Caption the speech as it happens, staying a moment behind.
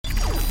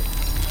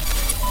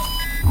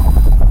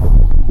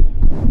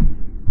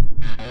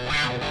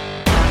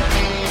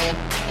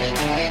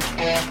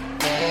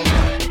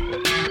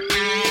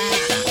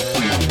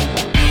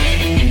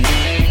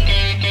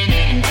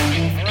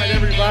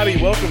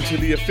to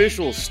the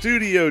official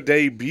studio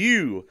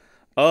debut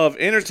of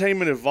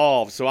Entertainment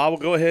Evolved. So I will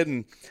go ahead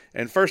and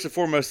first and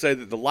foremost say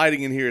that the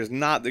lighting in here is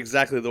not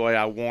exactly the way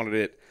I wanted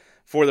it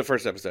for the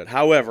first episode.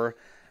 However,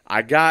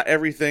 I got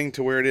everything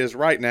to where it is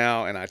right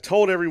now, and I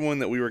told everyone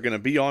that we were going to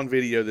be on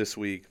video this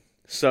week.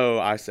 So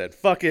I said,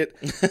 fuck it.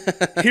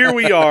 Here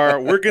we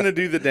are. We're going to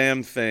do the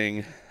damn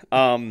thing.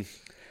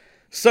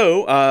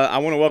 So I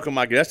want to welcome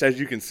my guest. As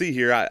you can see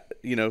here,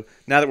 now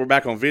that we're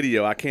back on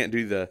video, I can't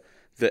do the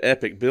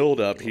epic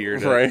build-up here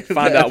to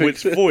find out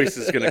which voice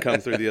is going to come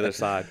through the other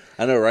side.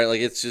 I know, right?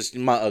 Like, it's just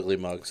my ugly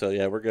mug, so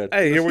yeah, we're good.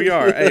 Hey, here we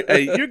are.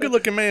 Hey, you're a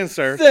good-looking man,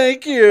 sir.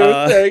 Thank you,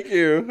 thank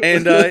you.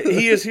 And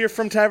he is here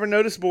from Tavern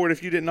Notice Board,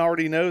 if you didn't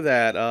already know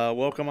that.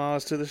 Welcome,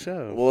 Oz, to the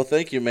show. Well,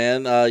 thank you,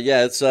 man.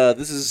 Yeah, it's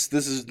this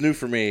is new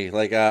for me.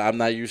 Like, I'm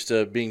not used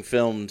to being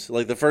filmed.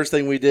 Like, the first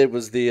thing we did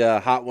was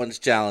the Hot Ones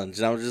Challenge,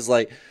 and I was just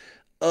like,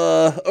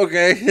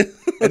 okay.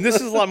 And this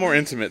is a lot more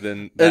intimate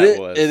than that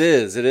was. It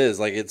is.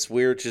 Like, it's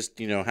weird just,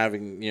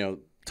 having,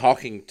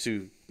 talking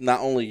to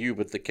not only you,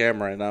 but the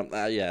camera. And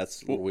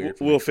it's weird.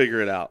 We'll figure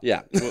it out.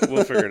 Yeah.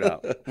 We'll figure it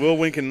out. We'll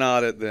wink and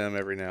nod at them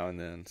every now and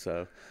then.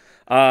 So,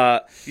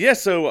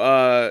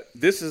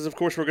 this is, of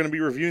course, we're going to be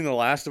reviewing The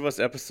Last of Us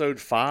Episode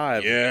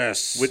 5.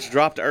 Yes. Which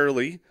dropped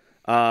early.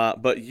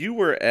 But you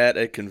were at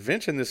a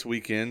convention this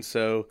weekend,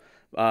 so...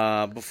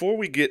 before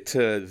we get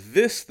to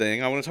this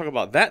thing, I want to talk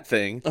about that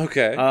thing.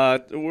 Okay.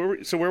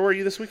 Where were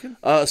you this weekend?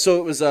 So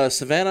it was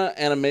Savannah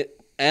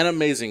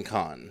Animazing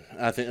Con.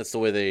 I think that's the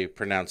way they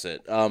pronounce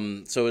it.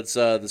 So it's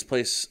this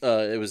place.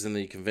 It was in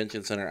the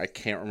convention center. I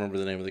can't remember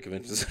the name of the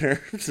convention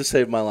center to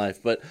save my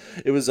life, but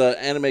it was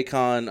Anime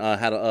Con.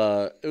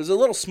 It was a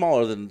little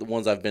smaller than the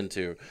ones I've been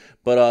to,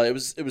 but it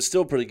was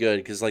still pretty good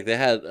because like they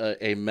had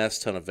a mess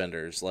ton of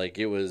vendors. Like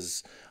it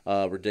was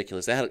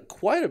ridiculous. They had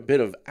quite a bit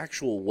of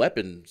actual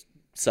weapons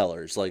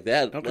sellers. Like they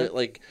had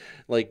like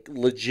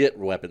legit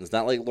weapons,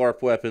 not like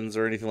LARP weapons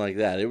or anything like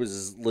that. It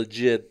was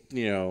legit,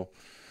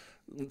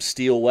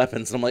 steel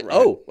weapons. And I'm like,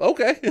 oh,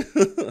 okay.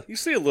 You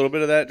see a little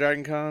bit of that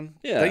Dragon Con.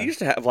 Yeah. They used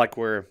to have like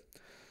where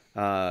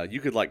you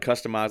could like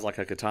customize like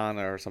a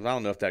katana or something. I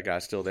don't know if that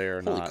guy's still there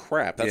or not. Holy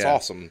crap, that's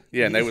awesome.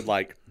 Yeah, and they would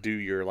like do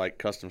your like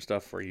custom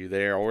stuff for you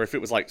there, or if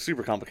it was like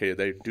super complicated,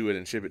 they'd do it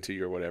and ship it to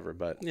you or whatever.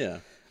 But yeah,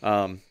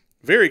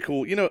 very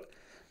cool.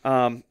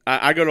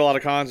 I go to a lot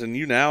of cons, and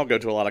you now go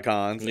to a lot of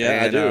cons.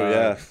 Yeah, and, I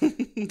do, yeah.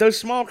 Those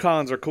small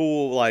cons are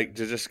cool, like,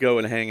 to just go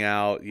and hang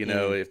out,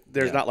 if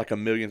there's not, like, a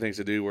million things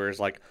to do, whereas,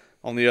 like,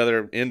 on the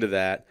other end of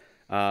that,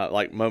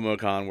 like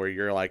MomoCon, where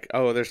you're like,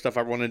 oh, there's stuff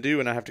I want to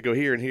do, and I have to go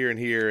here and here and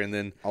here, and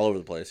then... all over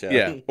the place, yeah.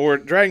 Yeah, or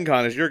Dragon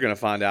Con, as you're going to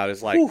find out,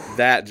 is, like,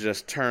 that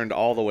just turned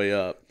all the way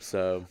up,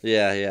 so...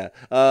 Yeah.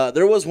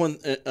 There was one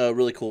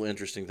really cool,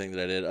 interesting thing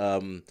that I did.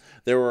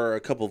 There were a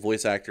couple of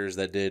voice actors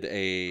that did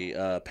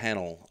a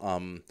panel.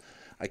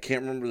 I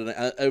can't remember the name.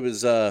 It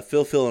was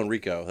Phil, and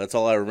Rico. That's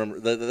all I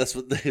remember. That's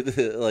what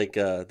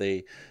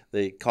they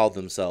called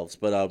themselves.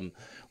 But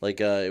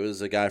it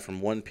was a guy from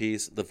One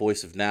Piece, the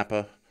voice of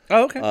Nappa.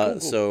 Oh, okay.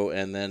 Cool. So,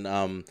 and then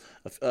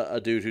a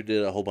dude who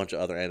did a whole bunch of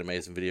other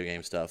animes and video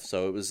game stuff.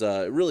 So it was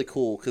really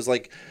cool because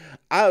like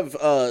I've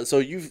so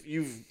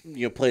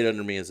you've played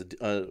under me as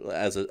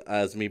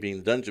me being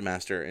the dungeon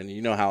master, and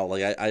you know how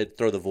like I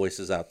throw the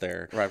voices out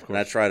there, right? Of course. And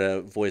I try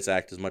to voice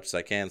act as much as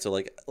I can. So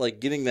like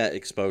getting that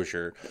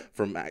exposure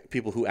from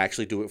people who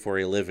actually do it for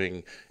a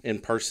living in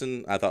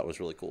person, I thought was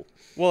really cool.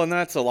 Well, and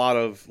that's a lot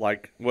of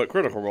like what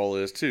Critical Role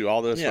is too.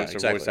 All those folks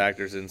exactly. are voice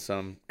actors in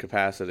some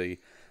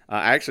capacity.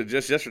 I actually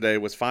just yesterday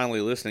was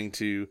finally listening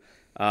to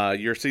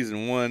your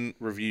season 1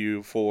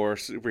 review for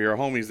Superhero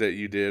Homies that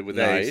you did with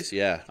Ace.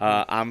 Yeah.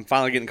 I'm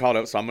finally getting caught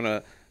up, so I'm going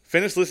to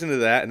finish listening to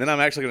that, and then I'm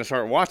actually going to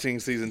start watching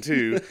season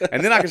 2,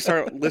 and then I can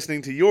start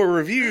listening to your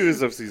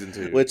reviews of season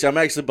 2. Which I'm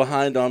actually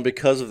behind on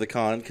because of the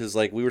con, because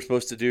like we were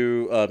supposed to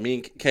do, me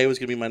and Kay was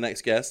going to be my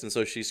next guest, and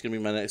so she's going to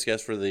be my next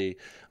guest for the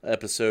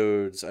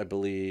episodes, I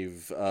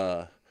believe.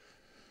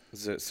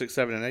 Is it 6,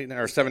 7, and 8,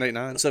 or 7, 8,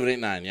 9? 7, 8,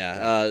 9,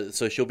 yeah.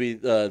 So she'll be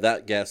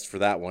that guest for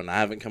that one. I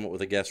haven't come up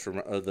with a guest for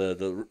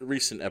the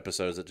recent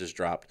episodes that just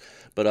dropped,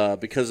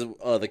 but because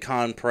of the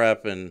con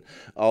prep and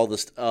all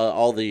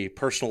the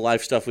personal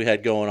life stuff we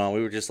had going on,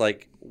 we were just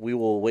like, we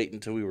will wait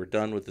until we were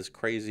done with this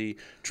crazy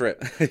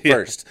trip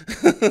first.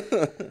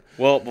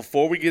 Well,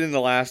 before we get into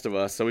Last of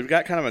Us, so we've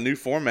got kind of a new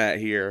format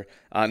here.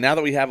 Now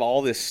that we have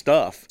all this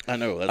stuff. I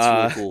know,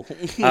 that's really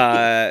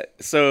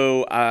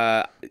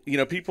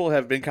cool. People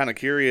have been kind of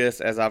curious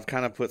as I've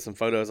kind of put some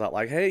photos out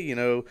like, hey,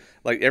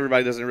 like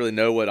everybody doesn't really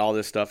know what all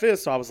this stuff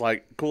is. So I was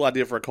like, cool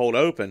idea for a cold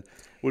open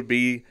would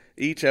be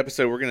each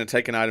episode we're going to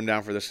take an item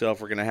down for the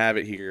shelf. We're going to have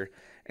it here.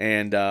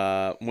 And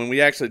when we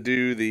actually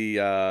do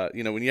the,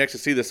 when you actually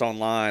see this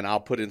online,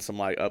 I'll put in some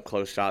like up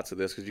close shots of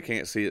this because you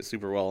can't see it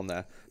super well in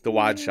the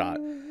wide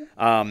shot.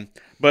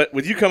 But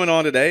with you coming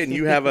on today and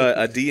you have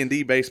a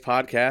D&D based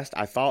podcast,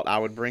 I thought I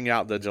would bring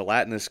out the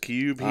gelatinous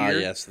cube here.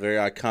 Yes, the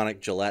very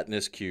iconic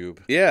gelatinous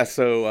cube. Yeah,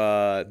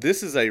 so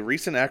this is a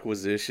recent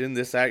acquisition.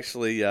 This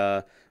actually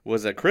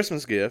was a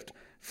Christmas gift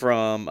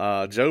from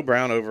Joe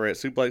Brown over at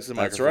Suplex and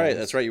Microphones.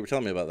 That's right. You were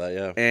telling me about that,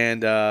 yeah.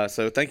 And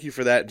so thank you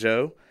for that,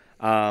 Joe.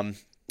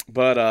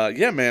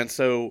 Yeah, man.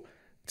 So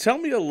tell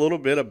me a little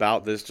bit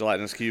about this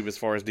gelatinous cube as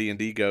far as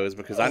D&D goes,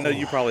 because I know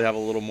you probably have a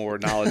little more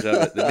knowledge of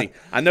it than me.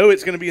 I know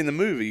it's going to be in the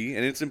movie,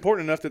 and it's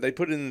important enough that they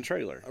put it in the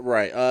trailer.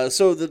 Right.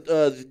 So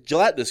the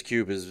gelatinous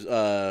cube is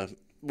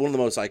one of the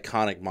most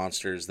iconic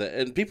monsters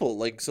and people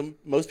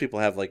most people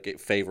have like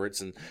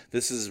favorites, and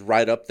this is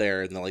right up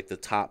there in the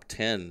top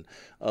 10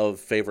 of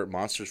favorite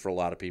monsters for a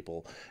lot of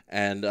people.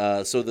 And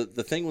so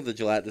the thing with the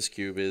gelatinous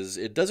cube is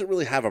it doesn't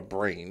really have a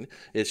brain.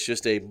 It's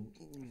just a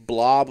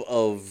blob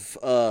of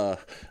goop,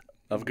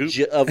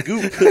 of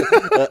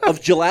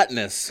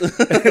gelatinous.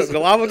 It's a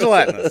blob of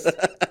gelatinous.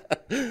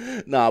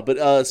 No,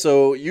 but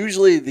so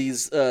usually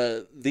these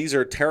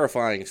are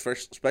terrifying,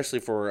 especially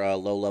for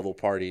low level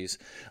parties.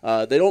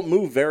 They don't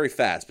move very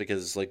fast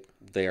because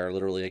they are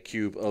literally a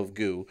cube of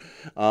goo.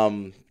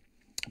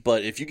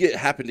 But if you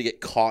happen to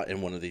get caught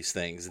in one of these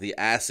things, the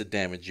acid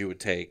damage you would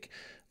take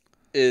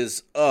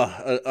is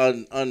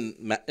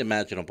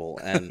unimaginable.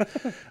 And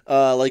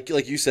like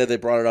you said, they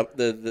brought it up.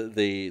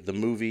 The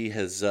movie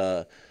has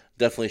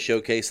definitely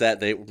showcased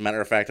that.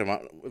 Matter of fact,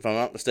 if I'm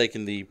not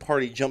mistaken, the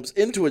party jumps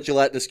into a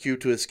gelatinous cube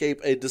to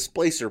escape a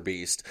displacer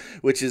beast,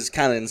 which is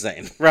kind of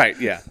insane. Right?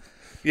 Yeah.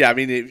 Yeah. I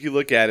mean, if you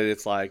look at it,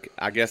 it's like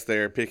I guess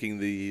they're picking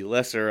the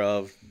lesser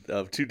of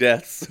two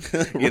deaths.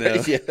 You know?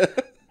 Right, yeah.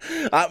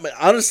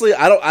 Honestly,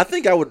 I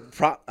think I would.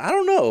 I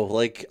don't know.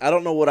 I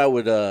don't know what I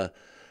would.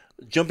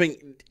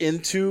 Jumping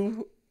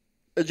into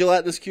a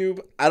gelatinous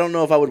cube, I don't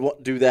know if I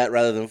would do that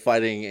rather than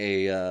fighting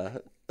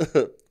a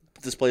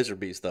displacer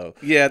beast, though.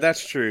 Yeah,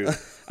 that's true.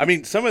 I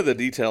mean, some of the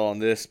detail on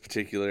this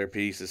particular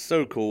piece is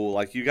so cool.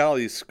 Like, you got all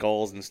these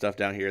skulls and stuff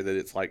down here that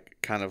it's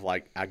kind of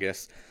I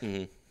guess,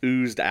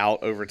 oozed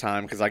out over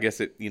time, because I guess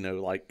it,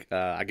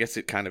 I guess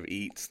it kind of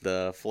eats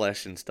the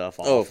flesh and stuff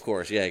off. Oh, of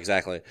course. Yeah,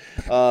 exactly.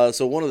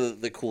 So one of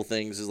the cool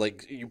things is,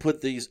 you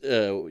put these,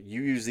 you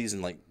use these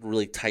in,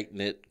 really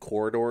tight-knit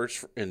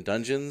corridors in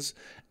dungeons,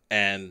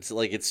 and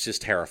it's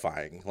just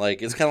terrifying.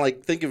 It's kind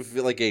of think of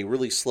a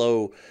really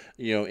slow,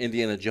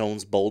 Indiana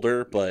Jones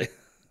boulder, but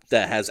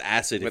that has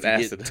acid. With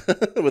acid.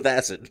 With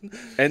acid.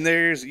 And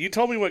you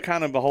told me what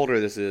kind of beholder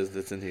this is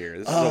that's in here.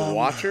 This is a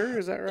watcher,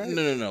 is that right?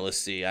 No. Let's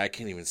see. I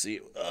can't even see.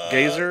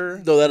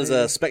 Gazer? No, that is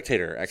a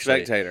spectator,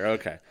 actually. Spectator,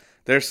 okay.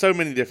 There's so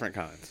many different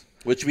kinds.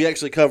 Which we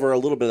actually cover a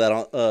little bit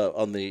of that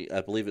on the, I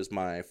believe it's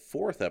my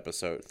third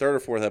or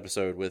fourth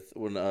episode with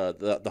when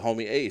the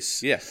homie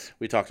Ace. Yes.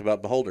 We talked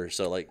about beholders,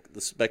 so the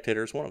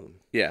spectator is one of them.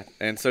 Yeah,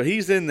 and so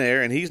he's in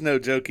there, and he's no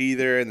joke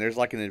either, and there's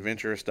an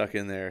adventurer stuck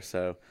in there,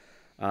 so...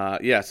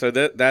 so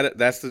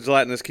that's the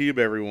gelatinous cube,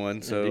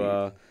 everyone.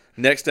 So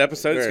next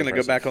episode it's going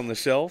to go back on the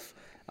shelf,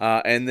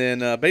 and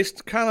then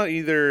based kind of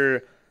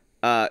either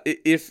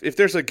if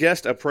there's a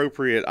guest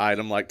appropriate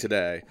item like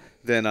today,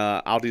 then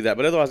I'll do that.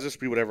 But otherwise, it'll just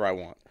be whatever I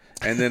want.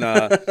 And then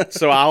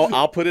so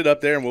I'll put it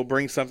up there, and we'll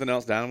bring something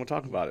else down, and we'll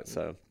talk about it.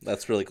 So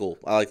that's really cool.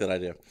 I like that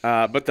idea.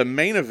 But the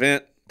main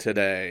event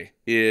today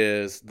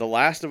is The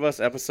Last of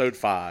Us Episode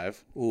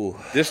 5. Ooh.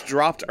 This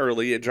dropped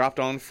early. It dropped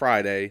on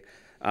Friday.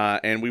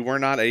 And we were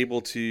not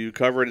able to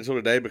cover it until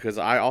today because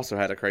I also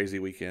had a crazy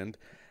weekend.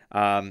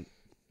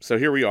 So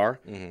here we are.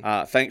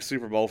 Mm-hmm. Thanks,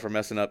 Super Bowl, for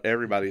messing up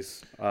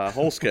everybody's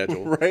whole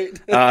schedule. Right.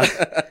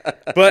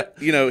 But,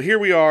 here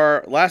we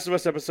are. Last of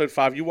Us Episode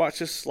 5. You watched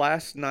this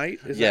last night?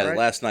 Is that right?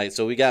 Last night.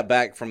 So we got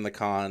back from the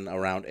con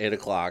around 8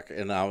 o'clock,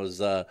 and I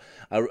was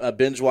I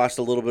binge-watched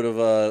a little bit of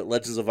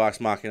Legends of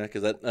Vox Machina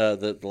because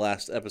the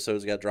last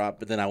episodes got dropped,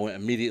 but then I went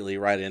immediately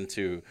right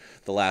into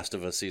The Last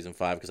of Us Season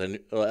 5,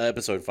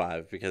 Episode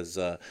 5, because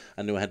I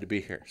knew I had to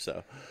be here.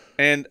 So.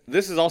 And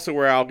this is also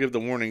where I'll give the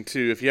warning,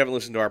 too, if you haven't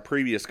listened to our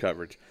previous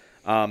coverage.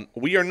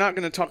 We are not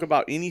going to talk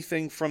about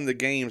anything from the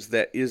games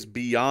that is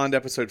beyond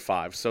Episode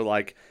 5. So,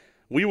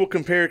 we will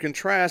compare and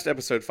contrast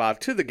Episode 5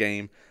 to the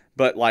game,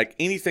 but,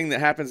 anything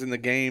that happens in the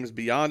games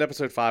beyond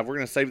Episode 5, we're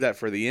going to save that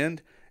for the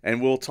end, and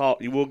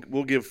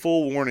we'll give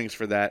full warnings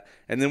for that.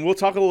 And then we'll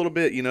talk a little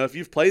bit, if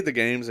you've played the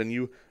games and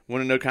you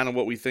want to know kind of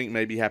what we think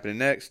may be happening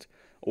next,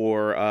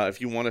 or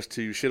if you want us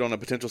to shit on a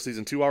potential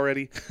Season 2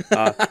 already,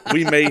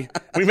 we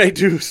may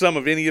do some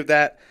of any of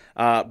that.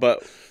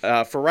 But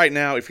for right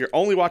now, if you're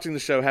only watching the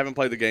show, haven't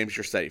played the games,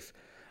 you're safe.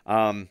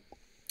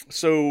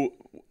 So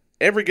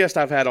every guest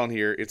I've had on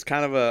here, it's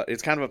kind of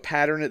a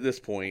pattern at this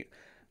point.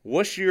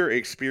 What's your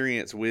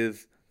experience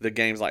with the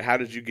games? How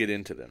did you get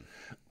into them?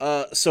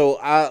 So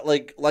I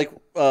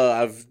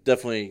I've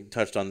definitely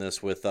touched on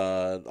this with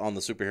on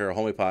the Superhero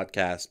Homie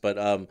podcast, but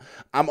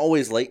I'm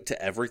always late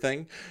to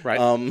everything. Right.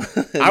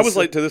 I was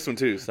late to this one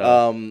too.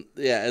 So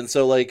yeah, and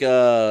so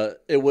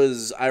it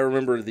was. I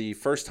remember the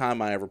first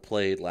time I ever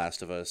played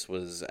Last of Us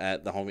was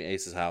at the homie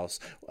Ace's house.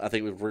 I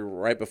think it was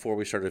right before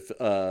we started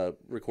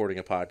recording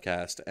a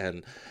podcast,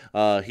 and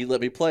he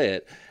let me play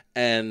it.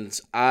 And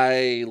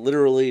I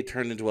literally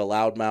turned into a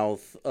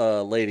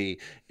loudmouth lady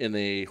in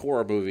a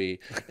horror movie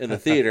in the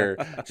theater,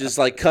 just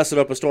cussing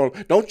up a storm.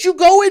 Don't you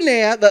go in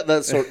there?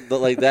 That sort of,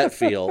 that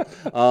feel.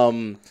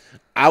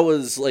 I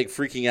was like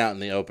freaking out in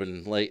the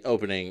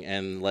opening,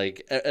 and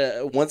like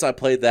once I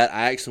played that,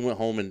 I actually went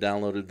home and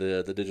downloaded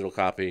the digital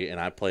copy, and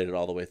I played it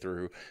all the way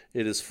through.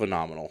 It is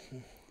phenomenal.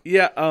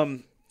 Yeah,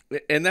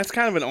 and that's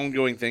kind of an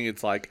ongoing thing.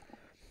 It's like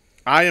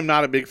I am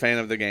not a big fan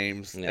of the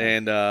games,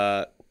 and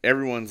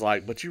everyone's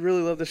like, "But you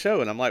really love the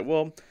show," and I'm like,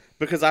 "Well,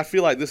 because I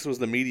feel like this was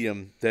the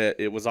medium that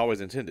it was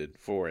always intended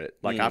for it.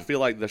 Like I feel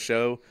like the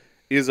show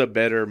is a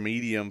better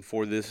medium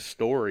for this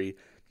story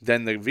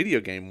than the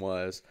video game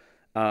was."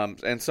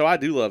 And so I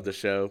do love the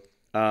show.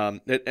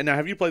 And now,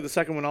 have you played the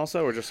second one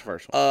also, or just the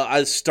first one?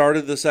 I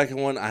started the second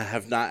one. I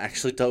have not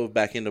actually dove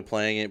back into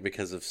playing it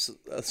because of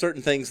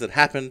certain things that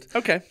happened.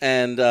 Okay.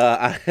 And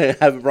I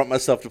haven't brought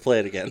myself to play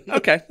it again.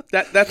 Okay,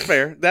 that's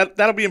fair.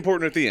 That'll be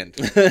important at the end.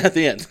 At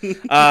the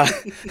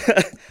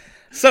end.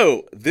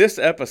 So this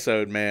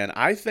episode, man,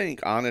 I think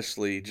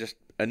honestly, just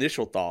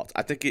initial thoughts.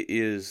 I think it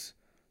is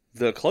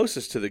the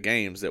closest to the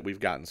games that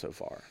we've gotten so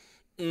far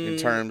in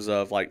terms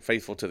of like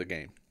faithful to the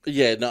game.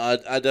 Yeah, no,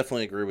 I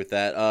definitely agree with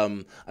that.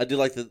 I do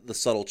like the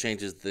subtle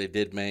changes they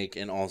did make,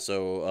 and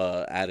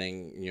also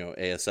adding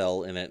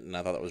ASL in it, and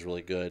I thought that was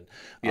really good.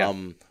 Yeah.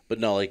 But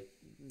no, like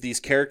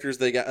these characters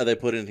they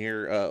put in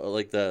here,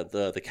 like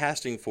the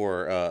casting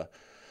for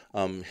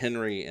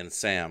Henry and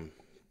Sam,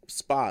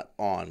 spot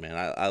on,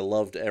 man. I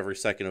loved every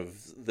second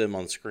of them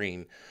on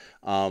screen.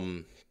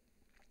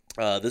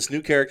 This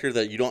new character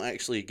that you don't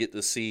actually get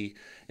to see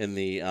in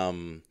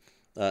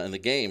the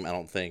game, I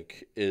don't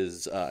think,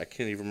 is I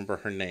can't even remember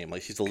her name.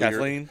 Like she's the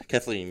leader.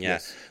 Kathleen, yeah,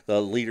 Yes.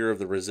 the leader of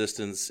the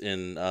resistance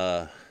in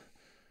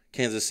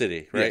Kansas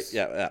City, right? Yes.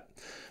 Yeah.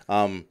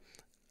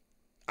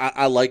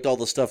 I liked all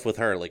the stuff with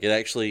her. Like it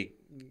actually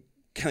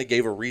kind of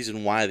gave a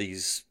reason why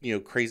these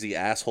crazy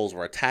assholes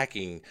were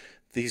attacking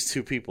these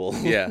two people.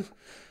 Yeah,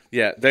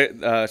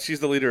 yeah. She's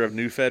the leader of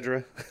New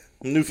Fedra.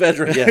 New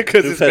Fedra, yeah,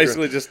 because New it's Fedra.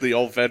 basically just the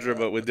old Fedra,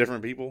 but with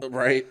different people.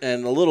 Right,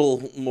 and a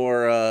little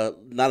more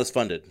not as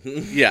funded.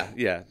 Yeah,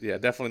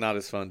 definitely not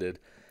as funded.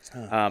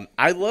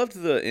 I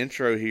loved the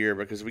intro here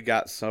because we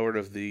got sort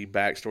of the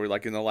backstory,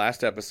 like in the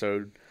last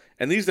episode,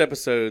 and these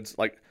episodes,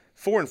 like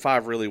 4 and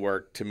 5, really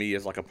work to me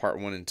as like a part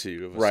 1 and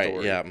 2 of a Right,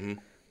 story. yeah.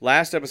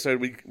 Last episode,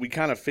 we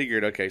kind of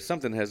figured, okay,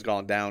 something has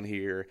gone down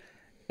here,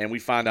 and we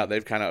find out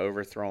they've kind of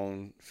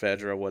overthrown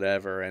Fedra,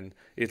 whatever, and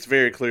it's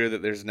very clear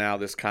that there's now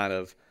this kind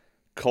of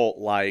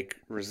cult-like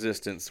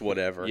resistance,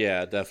 whatever.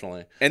 Yeah,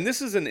 definitely. And this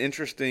is an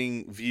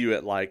interesting view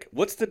at like,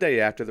 what's the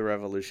day after the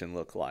revolution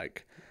look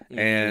like?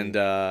 And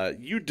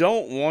you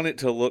don't want it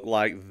to look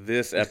like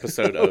this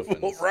episode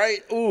opens. Right?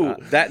 Ooh,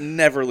 that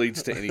never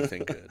leads to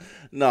anything good.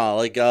 No,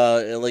 like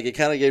it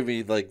kind of gave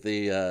me like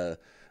the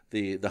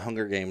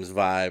Hunger Games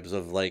vibes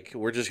of like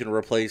we're just gonna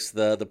replace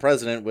the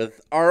president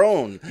with our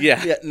own.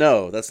 Yeah.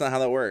 No, that's not how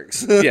that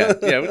works. yeah,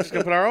 we're just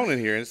gonna put our own in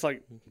here, and it's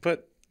like,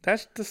 but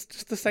that's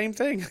just the same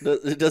thing.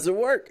 It doesn't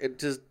work. It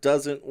just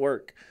doesn't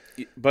work.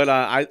 But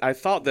I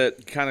thought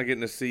that kind of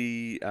getting to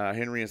see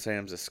Henry and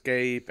Sam's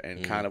escape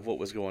and kind of what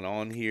was going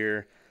on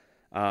here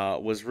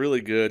was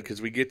really good because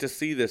we get to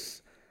see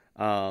this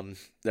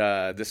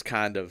this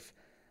kind of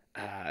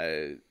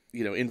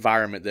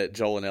environment that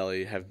Joel and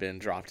Ellie have been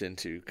dropped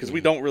into because we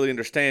don't really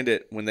understand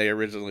it when they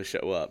originally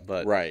show up.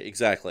 But right,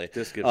 exactly.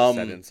 This gives us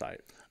that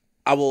insight.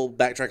 I will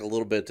backtrack a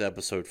little bit to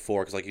episode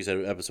 4 because, like you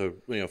said, episode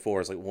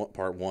 4 is like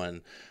part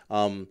 1.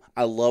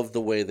 I love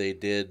the way they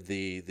did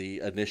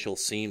the initial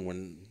scene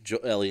when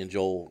Ellie and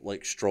Joel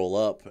like stroll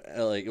up,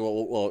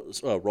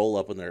 roll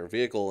up in their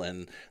vehicle,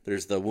 and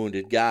there's the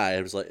wounded guy.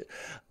 It was like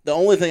the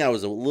only thing I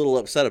was a little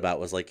upset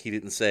about was like he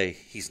didn't say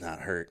he's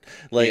not hurt.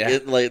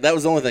 That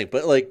was the only thing.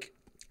 But like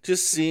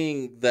just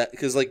seeing that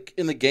because like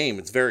in the game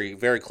it's very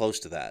very close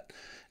to that,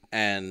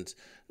 and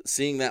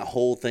seeing that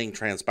whole thing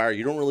transpire,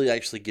 you don't really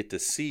actually get to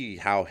see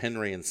how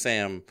Henry and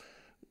Sam,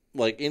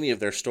 like any of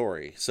their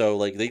story. So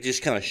like they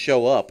just kind of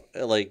show up,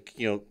 like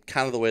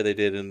kind of the way they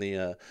did in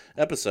the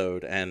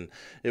episode, and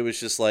it was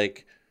just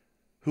like,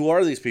 who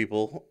are these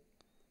people?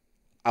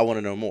 I want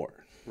to know more.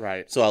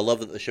 Right. So I love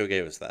that the show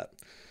gave us that.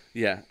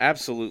 Yeah,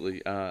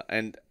 absolutely.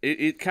 And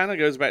it kind of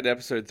goes back to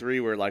episode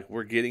 3 where like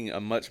we're getting a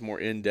much more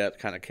in-depth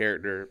kind of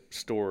character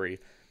story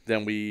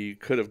than we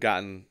could have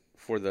gotten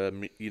for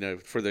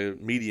the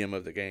medium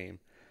of the game.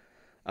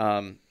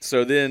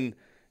 So then,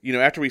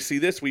 after we see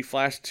this, we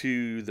flash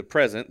to the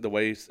present, the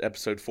way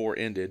episode 4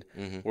 ended,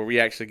 where we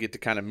actually get to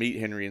kind of meet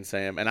Henry and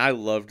Sam. And I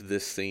loved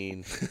this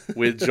scene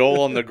with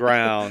Joel on the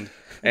ground,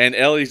 and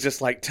Ellie's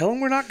just like, "Tell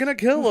him we're not gonna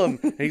kill him."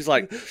 And he's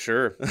like,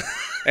 "Sure,"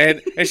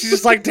 and she's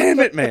just like, "Damn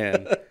it,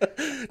 man."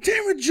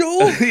 Damn it,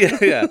 Joel.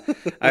 yeah.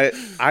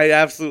 I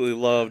absolutely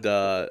loved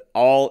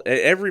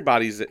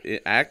everybody's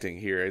acting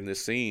here in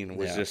this scene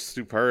was just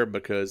superb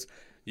because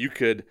you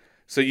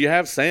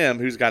have Sam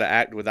who's got to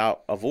act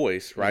without a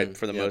voice, right,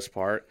 for the most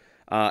part.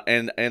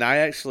 And I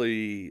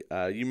actually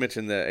you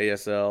mentioned the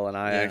ASL, and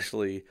I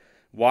actually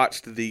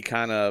watched the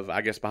kind of,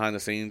 I guess, behind the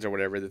scenes or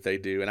whatever that they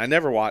do, and I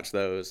never watched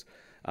those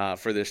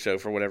for this show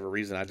for whatever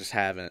reason. I just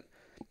haven't.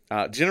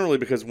 generally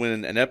because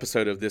when an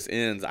episode of this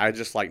ends, I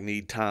just like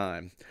need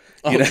time.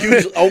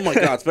 Oh my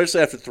god!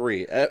 Especially after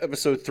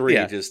episode 3,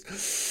 Yeah.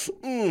 just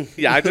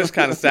Yeah, I just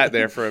kind of sat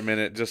there for a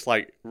minute, just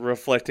like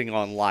reflecting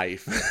on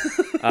life.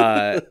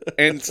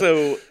 And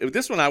so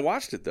this one, I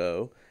watched it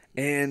though,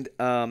 and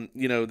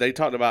they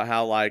talked about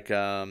how like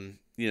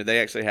they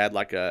actually had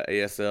like a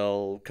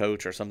ASL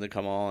coach or something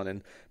come on,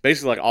 and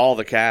basically like all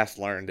the cast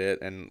learned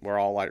it, and we're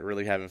all like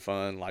really having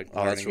fun, like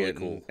learning that's really it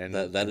cool. and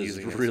That is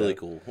using it. really So,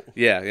 cool.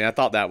 yeah, I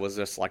thought that was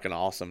just like an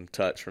awesome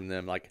touch from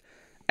them, like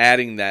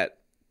adding that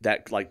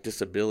like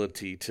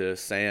disability to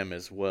Sam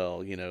as well.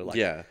 Like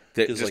Yeah, that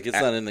because just like it's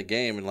not in the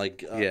game, and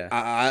like Yeah.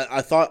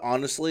 I thought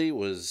honestly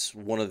was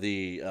one of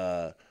the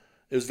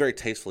it was very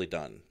tastefully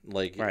done,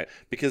 like Right.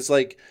 because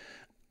like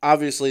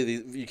obviously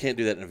you can't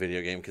do that in a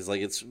video game because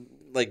like it's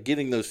like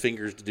getting those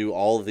fingers to do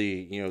all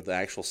the the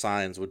actual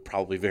signs would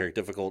probably be very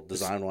difficult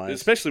design wise,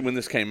 especially when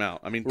this came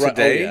out. I mean, Right, oh,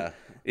 today yeah.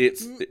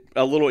 it's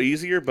a little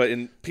easier, but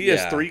in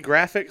PS3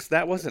 graphics,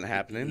 that wasn't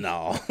happening.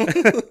 No,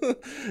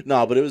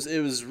 no, but it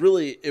was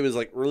really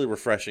like really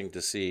refreshing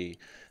to see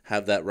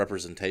have that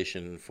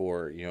representation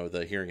for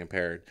the hearing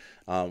impaired,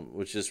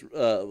 which is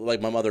like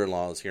my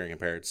mother-in-law is hearing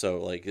impaired,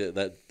 so like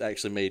that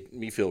actually made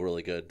me feel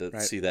really good to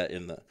see that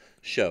in the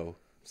show.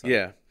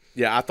 So.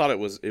 Yeah, I thought it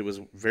was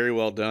very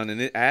well done, and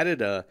it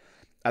added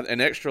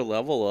an extra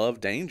level of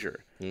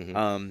danger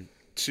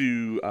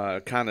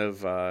to kind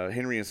of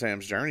Henry and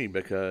Sam's journey,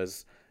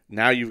 because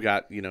now you've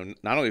got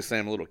not only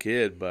Sam a little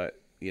kid, but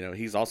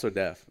he's also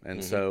deaf,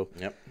 and so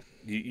Yep.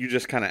 you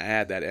just kind of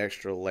add that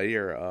extra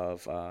layer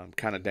of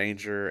kind of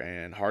danger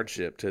and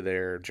hardship to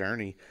their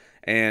journey,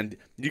 and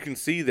you can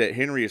see that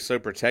Henry is so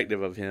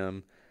protective of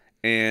him,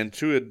 and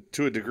to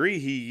a degree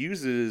he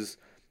uses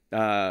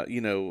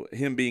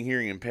him being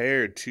hearing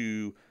impaired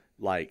to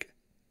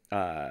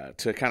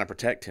to kind of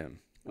protect him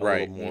a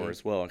Right. little more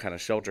as well, and kind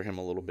of shelter him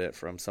a little bit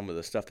from some of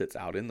the stuff that's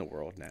out in the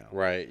world now.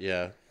 Right.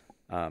 Yeah.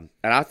 And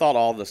I thought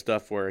all the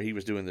stuff where he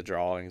was doing the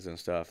drawings and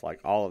stuff, like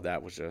all of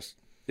that was just,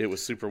 it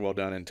was super well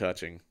done and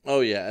touching.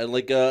 Oh yeah, and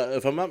like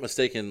if I'm not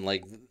mistaken,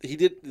 like he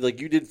did,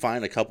 like you did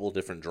find a couple of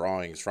different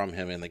drawings from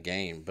him in the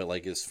game, but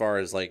like as far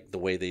as like the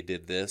way they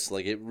did this,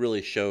 like it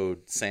really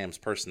showed Sam's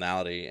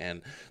personality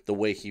and the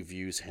way he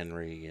views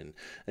Henry, and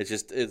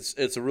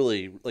it's a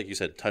really, like you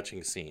said,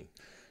 touching scene.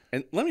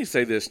 And let me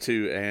say this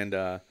too, and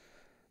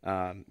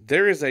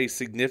there is a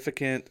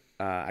significant,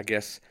 I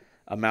guess,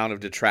 amount of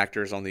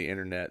detractors on the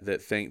internet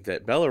that think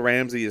that Bella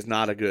Ramsey is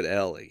not a good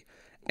Ellie,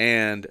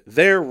 and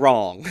they're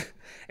wrong.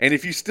 And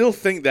if you still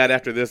think that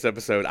after this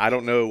episode, I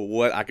don't know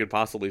what I could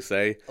possibly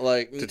say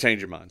Like to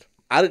change your mind.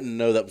 I didn't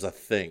know that was a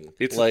thing.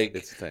 It's like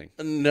it's a thing.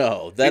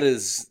 No, that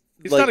is.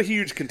 It's like, not a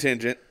huge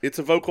contingent. It's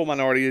a vocal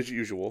minority as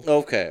usual.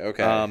 Okay.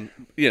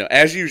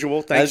 As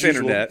usual. Thanks As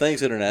usual, internet.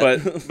 Thanks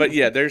internet. But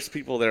yeah, there's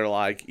people that are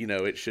like,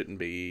 it shouldn't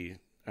be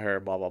her,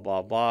 blah blah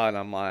blah blah, and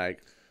I'm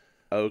like,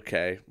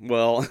 okay,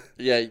 well,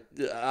 Yeah,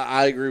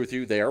 I agree with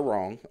you. They are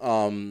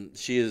wrong.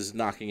 She is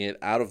knocking it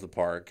out of the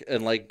park,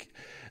 and like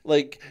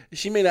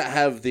she may not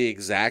have the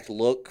exact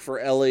look for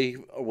Ellie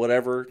or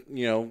whatever.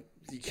 You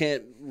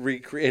can't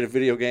recreate a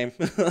video game,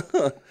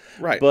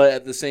 right? But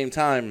at the same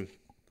time,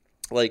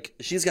 like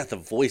she's got the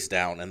voice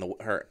down and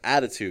her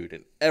attitude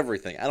and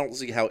everything. I don't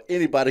see how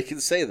anybody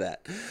can say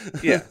that.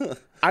 Yeah,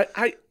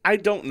 I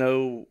don't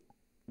know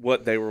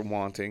what they were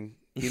wanting.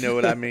 You know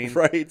what I mean?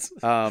 Right.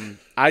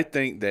 I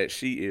think that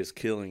she is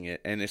killing it,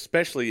 and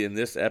especially in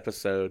this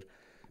episode,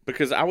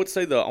 because I would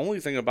say the only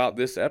thing about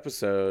this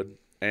episode,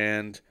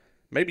 and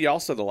maybe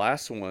also the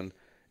last one,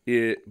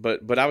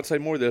 but I would say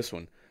more this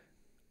one.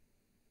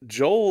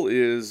 Joel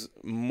is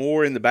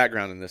more in the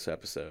background in this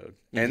episode,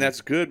 and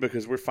that's good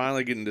because we're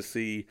finally getting to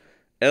see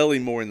Ellie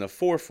more in the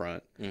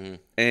forefront,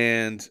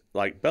 and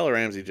like Bella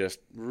Ramsey just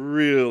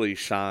really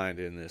shined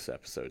in this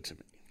episode to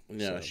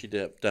me. Yeah, she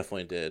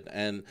definitely did,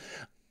 and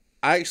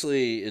I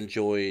actually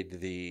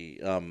enjoyed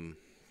the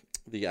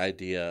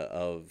idea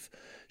of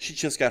she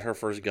just got her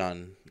first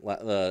gun,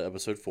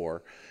 episode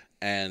 4,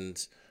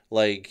 and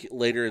like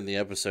later in the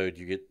episode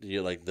you get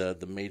like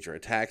the major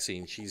attack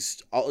scene.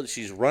 She's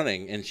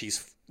running and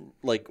she's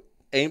like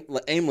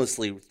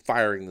aimlessly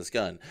firing this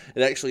gun.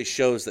 It actually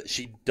shows that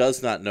she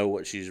does not know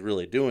what she's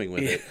really doing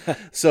with it.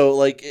 So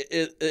like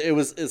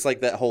it's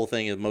like that whole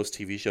thing in most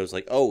TV shows,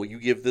 like, oh, you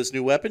give this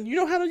new weapon, you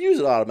know how to use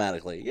it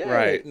automatically. Yeah,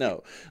 right.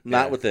 No,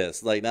 not with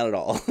this. Like, not at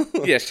all.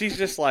 Yeah, she's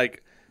just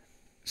like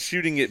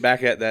shooting it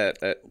back at that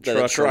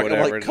truck or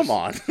whatever. I'm like, come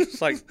on.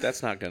 It's like,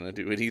 that's not going to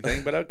do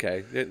anything, but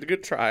okay.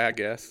 Good try, I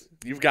guess.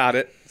 You've got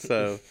it.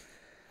 So,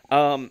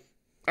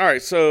 all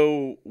right,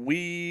 so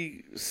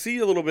we see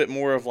a little bit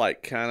more of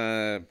like kind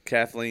of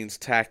Kathleen's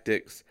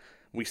tactics.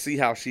 We see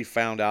how she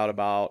found out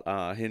about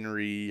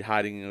Henry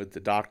hiding with the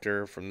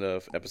doctor from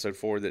the episode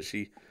 4 that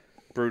she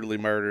brutally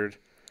murdered.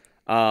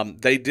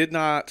 They did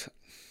not.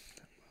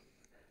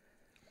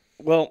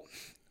 Well,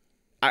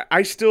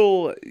 I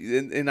still,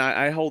 and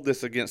I hold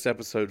this against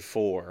episode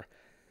 4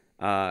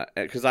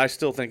 because I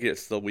still think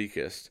it's the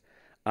weakest.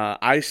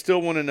 I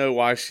still want to know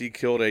why she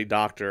killed a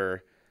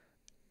doctor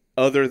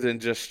other than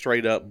just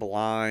straight up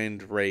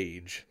blind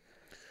rage?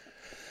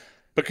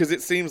 Because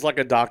it seems like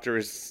a doctor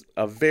is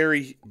a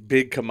very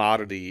big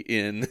commodity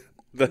in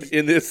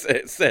this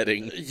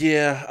setting.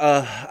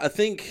 Yeah, I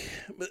think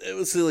it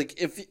was like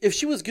if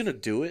she was gonna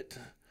do it,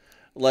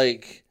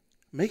 like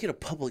make it a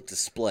public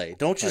display.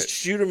 Don't just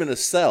shoot him in a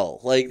cell.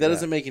 Like that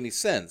doesn't make any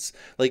sense.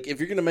 Like if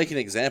you're gonna make an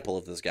example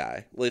of this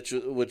guy, which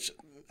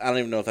I don't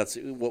even know if that's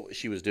what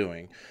she was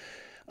doing.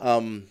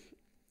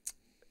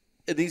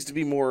 It needs to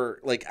be more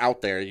like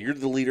out there. You're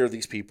the leader of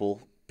these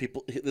people.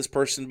 This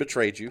person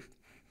betrayed you.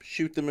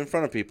 Shoot them in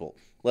front of people.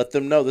 Let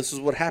them know this is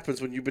what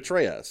happens when you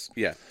betray us.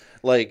 Yeah.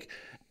 Like,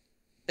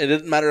 it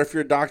doesn't matter if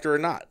you're a doctor or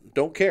not.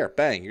 Don't care.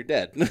 Bang, you're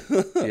dead.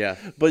 Yeah.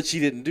 But she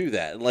didn't do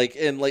that. Like,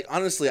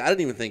 honestly, I didn't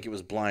even think it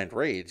was blind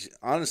rage.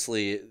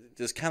 Honestly, it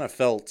just kind of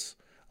felt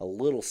a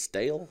little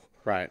stale.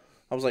 Right.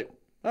 I was like,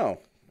 oh,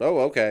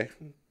 okay.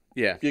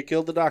 Yeah. You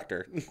killed the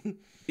doctor.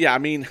 Yeah, I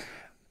mean,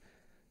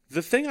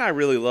 the thing I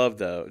really love,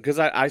 though, because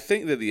I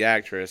think that the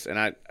actress,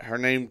 and her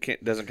name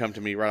doesn't come to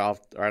me right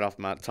off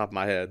my top of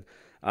my head.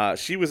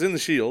 She was in The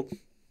Shield,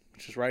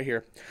 which is right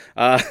here.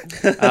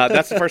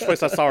 That's the first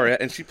place I saw her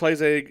at, and she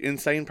plays a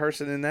insane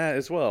person in that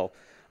as well.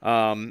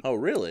 Oh,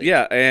 really?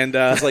 Yeah, and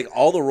it's like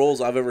all the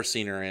roles I've ever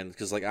seen her in.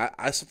 Because like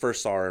I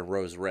first saw her in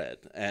Rose Red,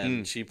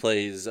 and she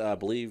plays, I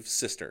believe,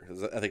 Sister.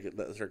 I think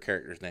that's her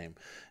character's name,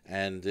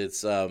 and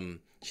it's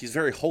she's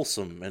very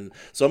wholesome, and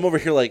so I'm over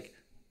here like,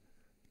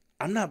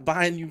 I'm not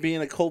buying you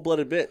being a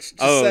cold-blooded bitch.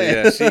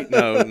 Just saying.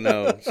 Yeah,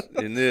 no.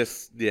 In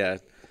this,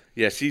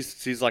 yeah,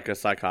 she's like a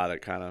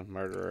psychotic kind of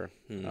murderer.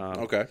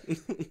 Okay.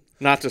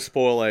 Not to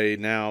spoil a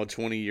now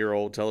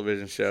 20-year-old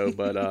television show,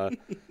 but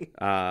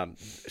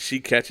she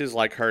catches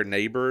like her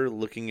neighbor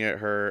looking at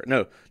her.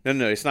 No,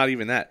 it's not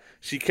even that.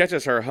 She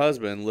catches her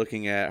husband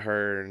looking at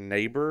her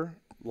neighbor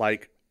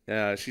like.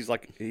 She's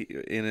like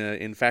in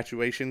an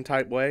infatuation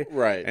type way,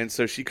 right? And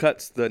so she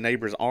cuts the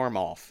neighbor's arm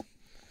off.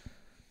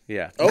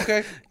 Yeah.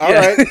 Okay. All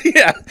right.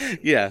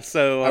 Yeah.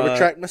 So I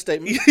retract my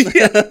statement.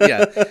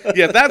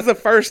 Yeah. That's the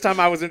first time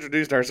I was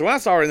introduced to her. So when I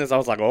saw her in this, I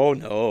was like, "Oh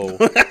no."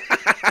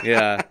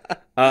 Yeah.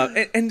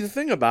 And the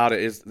thing about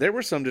it is, there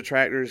were some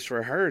detractors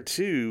for her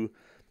too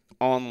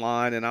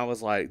online, and I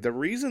was like, the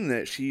reason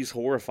that she's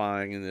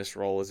horrifying in this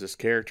role as this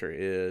character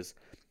is,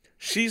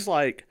 she's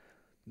like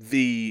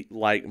the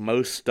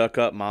most stuck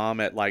up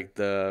mom at like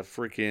the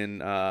freaking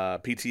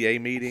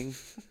PTA meeting,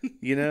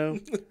 you know?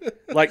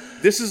 Like,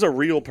 this is a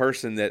real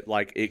person that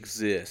like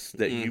exists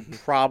that you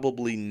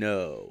probably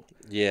know.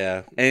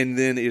 Yeah. And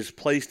then is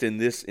placed in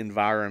this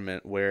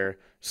environment where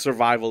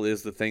survival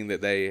is the thing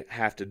that they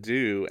have to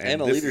do.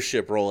 And a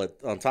leadership role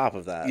on top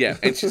of that. Yeah,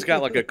 and she's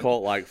got like a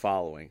cult-like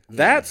following.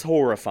 That's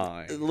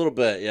horrifying. A little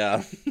bit,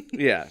 yeah.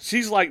 Yeah,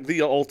 she's like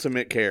the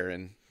ultimate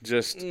Karen,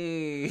 just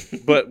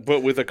but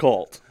with a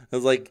cult.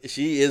 It's like,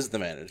 she is the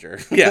manager.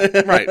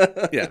 Yeah, right.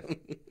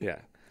 Yeah.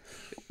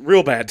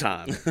 Real bad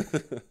time.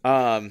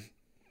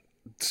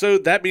 So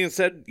that being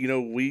said,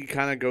 we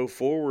kind of go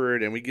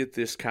forward and we get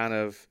this kind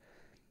of,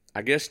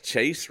 I guess,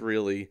 chase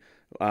really.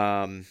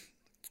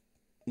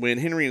 When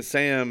Henry and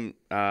Sam,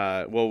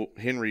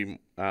 Henry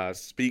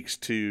speaks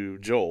to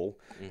Joel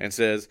and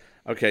says,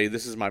 okay,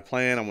 this is my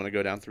plan. I'm going to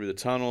go down through the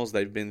tunnels.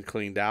 They've been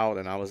cleaned out.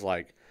 And I was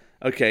like,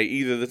 okay,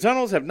 either the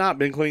tunnels have not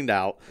been cleaned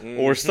out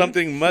or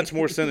something much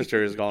more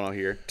sinister has gone on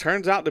here.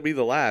 Turns out to be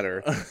the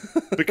latter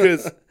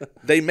because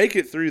they make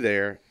it through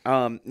there.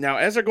 Now,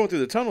 as they're going through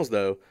the tunnels,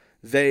 though,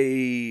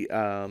 they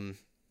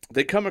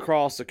come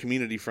across a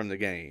community from the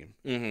game.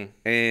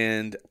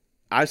 And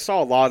I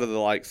saw a lot of the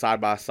like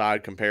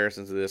side-by-side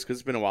comparisons of this because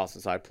it's been a while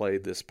since I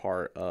played this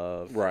part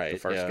of the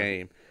first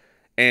game.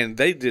 And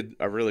they did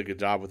a really good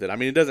job with it. I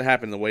mean, it doesn't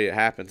happen the way it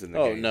happens in the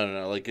game. Oh,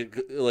 no.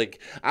 Like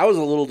I was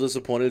a little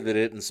disappointed that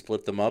it didn't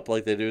split them up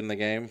like they do in the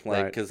game.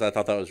 Like, because I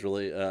thought that was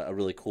really a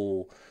really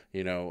cool,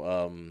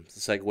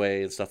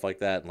 segue and stuff like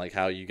that. And like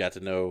how you got to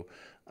know,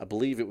 I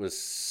believe it was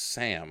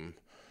Sam.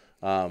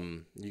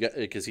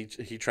 Because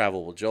he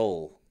traveled with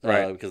Joel,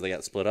 because they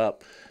got split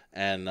up.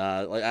 And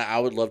I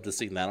would love to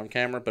see that on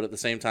camera, but at the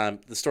same time,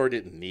 the story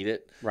didn't need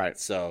it. Right.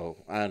 So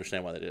I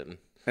understand why they didn't.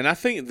 And I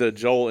think the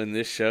Joel in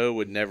this show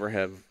would never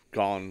have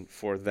gone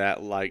for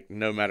that, like,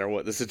 no matter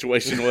what the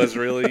situation was,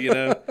 really,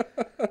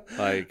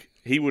 Like,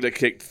 he would have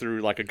kicked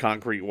through, like, a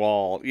concrete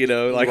wall,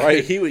 Like,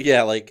 right, he would,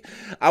 yeah, like,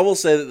 I will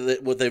say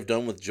that what they've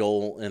done with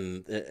Joel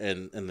in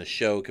the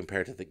show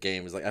compared to the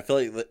game is, like, I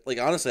feel like,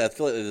 honestly, I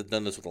feel like they've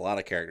done this with a lot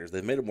of characters.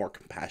 They've made it more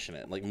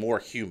compassionate, like, more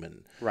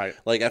human. Right.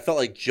 Like, I felt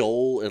like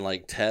Joel and,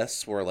 like,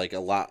 Tess were, like,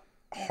 a lot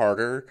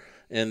harder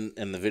in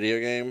the video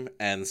game,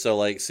 and so,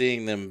 like,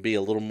 seeing them be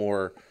a little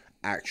more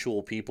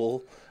actual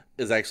people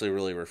is actually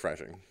really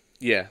refreshing.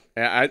 Yeah,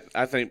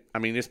 I think,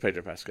 it's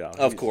Pedro Pascal.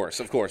 Of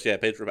course, yeah,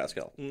 Pedro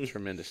Pascal.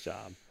 Tremendous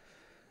job.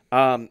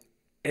 And,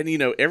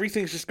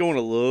 everything's just going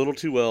a little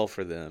too well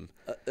for them.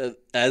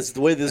 As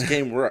the way this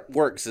game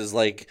works is,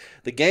 like,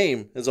 the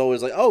game is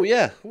always like, oh,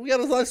 yeah, we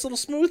got a nice little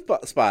smooth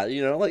spot,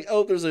 like,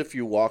 oh, there's a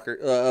few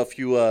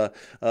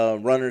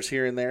runners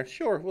here and there.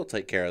 Sure, we'll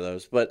take care of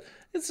those. But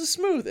it's a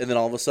smooth. And then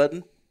all of a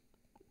sudden,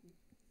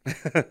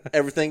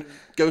 everything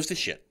goes to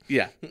shit.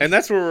 Yeah, and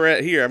that's where we're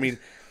at here. I mean,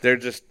 they're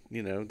just,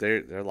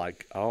 they're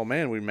like, oh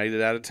man, we made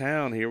it out of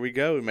town. Here we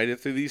go. We made it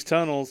through these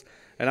tunnels.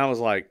 And I was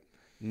like,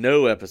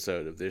 no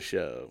episode of this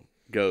show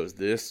goes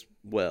this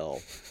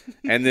well.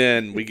 And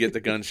then we get the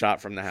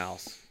gunshot from the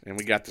house, and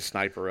we got the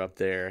sniper up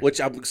there. Which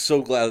I'm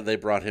so glad that they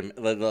brought him.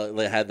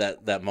 They had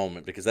that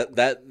moment, because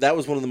that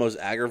was one of the most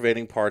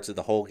aggravating parts of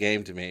the whole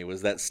game to me,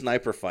 was that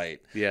sniper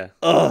fight. Yeah.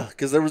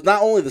 Because there was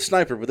not only the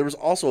sniper, but there was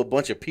also a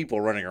bunch of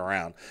people running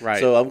around. Right.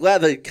 So I'm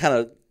glad they kind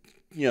of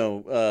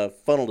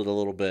funneled it a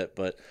little bit,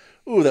 but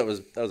that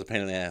was a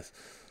pain in the ass.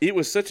 It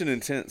was such an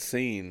intense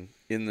scene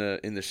in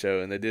the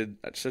show, and they did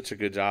such a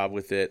good job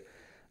with it.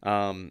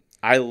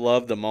 I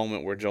love the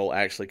moment where Joel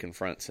actually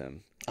confronts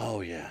him.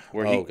 Oh yeah.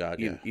 Where God,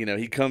 yeah. Yeah.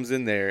 He comes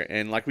in there,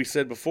 and like we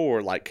said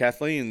before, like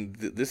Kathleen,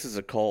 this is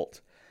a cult,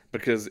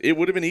 because it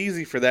would have been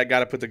easy for that guy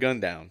to put the gun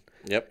down.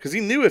 Yep. Because he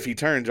knew if he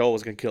turned, Joel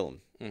was going to kill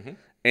him. Mm-hmm.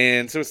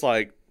 And so it's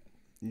like,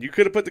 you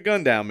could have put the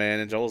gun down, man.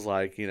 And Joel's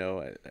like,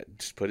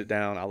 just put it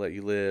down. I'll let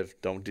you live.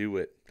 Don't do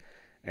it.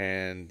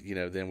 And,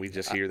 then we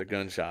just hear the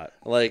gunshot.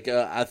 Like,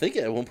 I think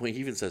at one point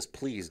he even says,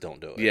 please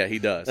don't do it. Yeah, he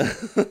does.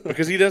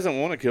 Because he doesn't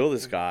want to kill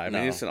this guy. I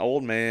mean, No. it's an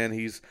old man.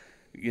 He's,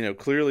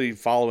 clearly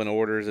following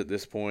orders at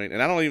this point.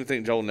 And I don't even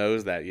think Joel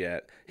knows that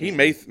yet. He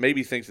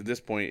maybe thinks at this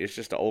point it's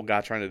just an old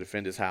guy trying to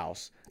defend his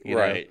house.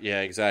 Right.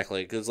 Yeah,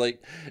 exactly. Because,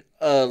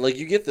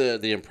 you get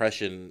the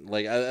impression,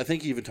 I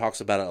think he even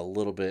talks about it a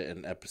little bit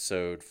in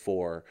episode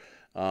 4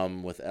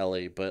 with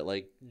Ellie. But,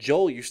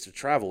 Joel used to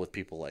travel with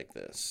people like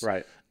this.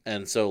 Right.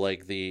 And so,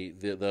 those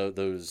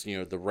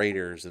the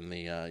raiders and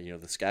the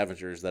the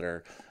scavengers that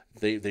are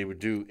they would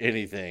do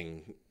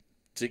anything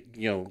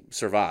to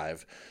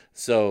survive.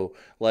 So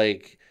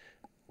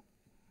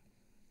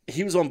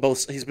he's been on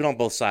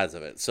both sides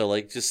of it. So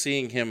just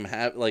seeing him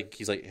have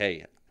he's like,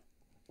 hey,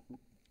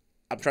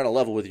 I'm trying to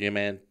level with you,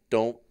 man.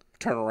 Don't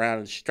turn around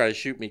and try to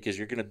shoot me, because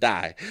you're gonna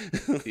die.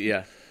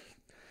 Yeah.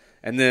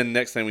 And then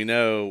next thing we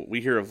know,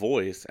 we hear a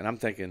voice, and I'm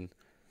thinking,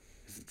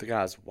 is it the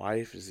guy's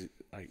wife? Is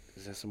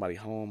that somebody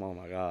home? Oh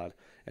my God.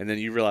 And then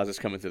you realize it's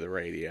coming through the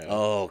radio.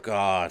 Oh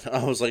God.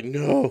 I was like,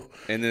 no.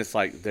 And then it's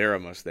like, they're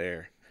almost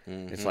there.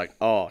 Mm-hmm. It's like,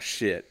 oh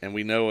shit. And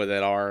we know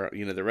that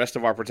the rest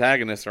of our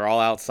protagonists are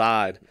all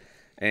outside.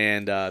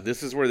 And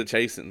this is where the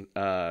chasing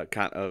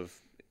kind of,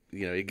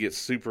 it gets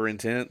super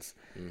intense.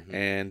 Mm-hmm.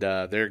 And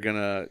they're going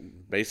to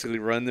basically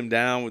run them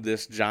down with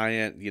this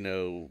giant,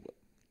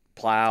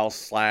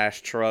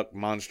 plow/truck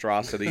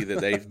monstrosity that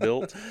they've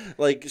built.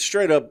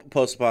 Straight up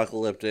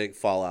post-apocalyptic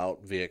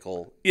Fallout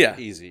vehicle. Yeah.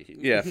 Easy.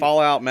 Yeah,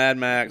 Fallout, Mad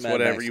Max,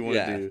 whatever Max, you want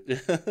to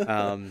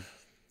do.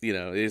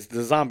 It's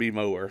the zombie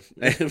mower.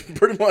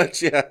 Pretty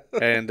much, yeah.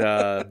 And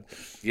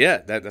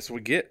that's what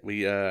we get.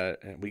 We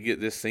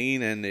get this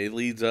scene, and it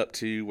leads up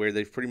to where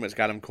they've pretty much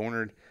got him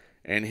cornered,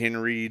 and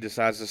Henry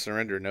decides to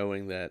surrender,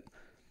 knowing that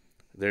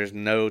there's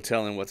no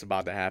telling what's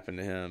about to happen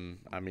to him.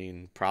 I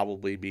mean,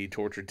 probably be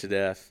tortured to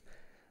death.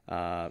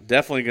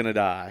 Definitely gonna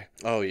die.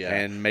 Oh yeah,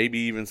 and maybe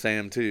even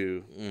Sam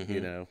too.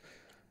 Mm-hmm.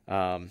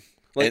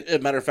 As a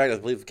matter of fact, I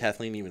believe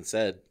Kathleen even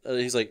said,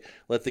 he's like,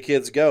 "Let the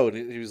kids go,"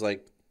 and he was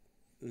like,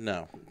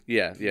 "No."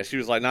 Yeah. She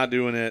was like, "Not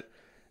doing it."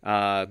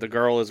 The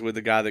girl is with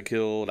the guy that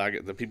killed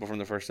the people from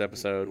the first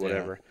episode,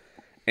 whatever.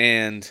 Yeah.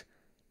 And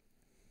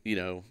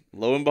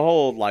lo and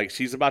behold,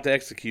 she's about to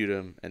execute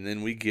him, and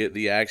then we get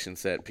the action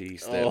set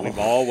piece that we've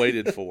all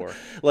waited for.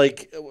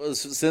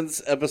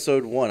 Since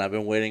episode 1, I've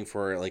been waiting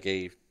for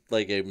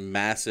a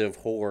massive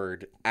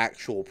horde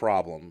actual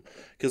problem,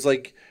 because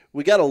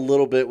we got a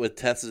little bit with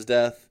Tess's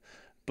death,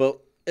 but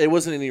it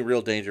wasn't any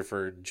real danger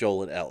for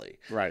Joel and Ellie.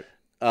 Right.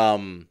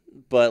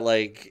 But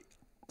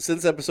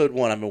since episode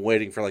 1, I've been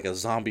waiting for a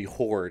zombie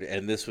horde,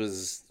 and this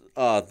was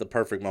the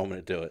perfect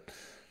moment to do it.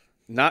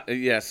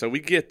 So we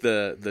get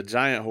the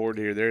giant horde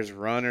here. There's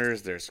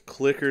runners, there's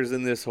clickers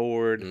in this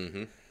horde.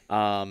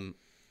 Mm-hmm.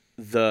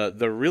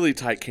 The really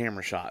tight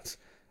camera shots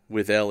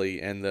with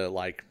Ellie and the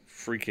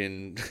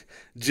freaking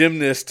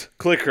gymnast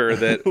clicker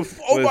that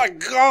my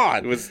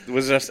God,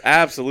 was just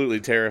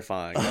absolutely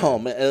terrifying. Oh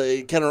man,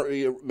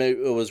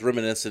 it was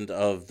reminiscent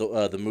of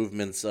the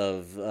movements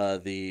of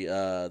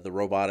the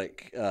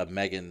robotic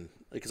Megan,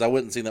 because I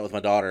wouldn't seen that with my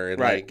daughter, and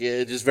right.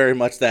 It just very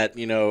much that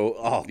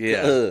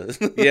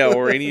yeah,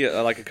 or any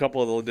a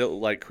couple of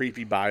the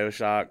creepy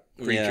BioShock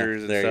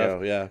creatures and there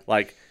stuff. You go,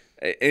 yeah.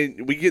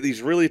 And we get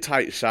these really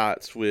tight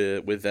shots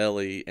with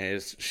Ellie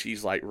as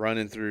she's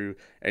running through,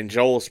 and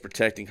Joel's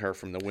protecting her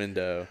from the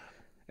window.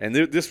 And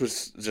this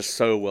was just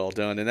so well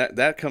done, and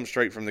that comes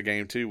straight from the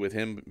game too, with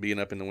him being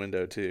up in the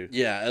window too.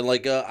 Yeah, and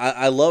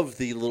I love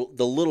the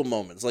little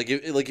moments. If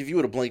you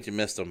would have blinked, you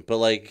missed them. But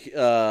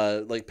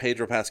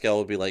Pedro Pascal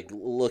would be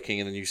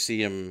looking, and then you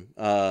see him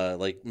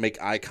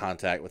make eye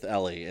contact with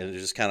Ellie, and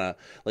it's just kind of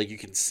you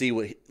can see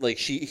what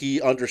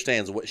he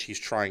understands what she's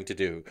trying to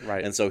do,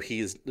 right? And so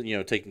he's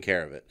taking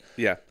care of it.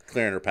 Yeah,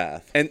 clearing her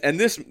path. And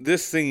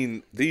this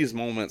scene, these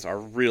moments are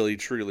really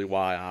truly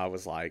why I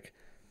was like,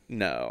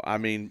 no, I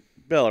mean,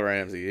 Bella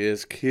Ramsey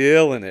is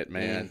killing it,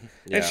 man.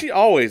 Yeah. And she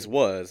always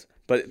was.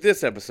 But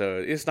this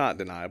episode, it's not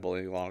deniable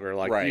any longer.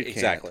 Like, Right, you can't.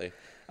 exactly.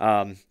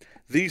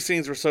 These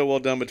scenes were so well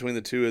done between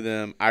the two of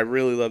them. I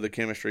really love the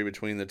chemistry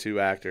between the two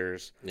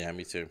actors. Yeah,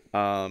 me too.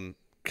 Kind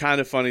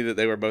of funny that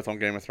they were both on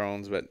Game of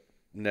Thrones, but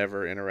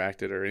never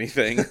interacted or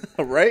anything.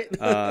 Right?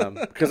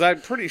 Because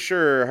I'm pretty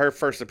sure her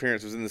first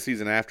appearance was in the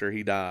season after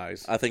he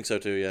dies. I think so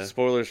too, yeah.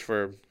 Spoilers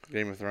for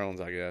Game of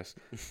Thrones, I guess.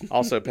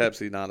 Also,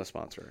 Pepsi, not a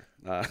sponsor.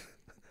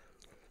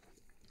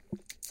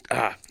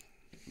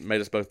 Made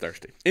us both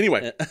thirsty.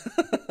 Anyway,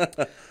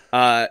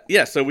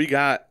 so we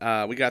got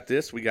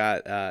this. We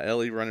got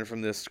Ellie running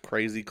from this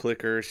crazy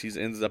clicker. She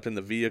ends up in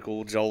the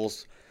vehicle.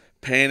 Joel's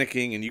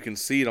panicking, and you can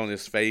see it on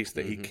his face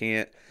that he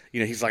can't.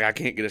 He's like, I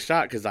can't get a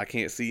shot because I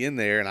can't see in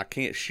there, and I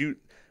can't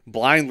shoot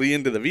blindly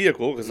into the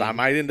vehicle because I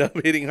might end up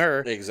hitting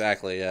her.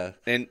 Exactly, yeah.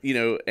 And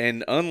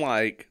and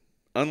unlike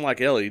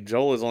Ellie,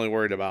 Joel is only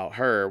worried about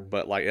her,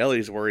 but like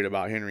Ellie's worried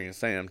about Henry and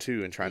Sam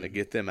too, and trying to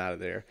get them out of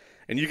there.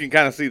 And you can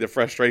kind of see the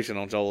frustration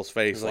on Joel's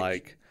face,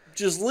 like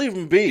just leave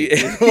him be.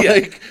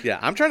 Yeah,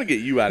 I'm trying to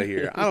get you out of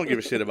here. I don't give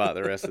a shit about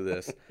the rest of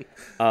this.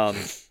 And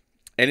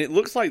it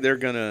looks like they're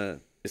gonna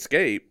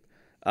escape.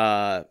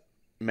 So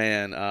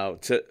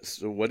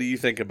what do you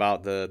think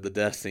about the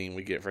death scene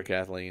we get for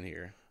Kathleen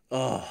here?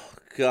 Oh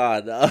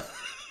God,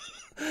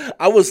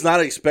 I was not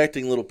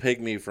expecting little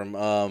pygmy from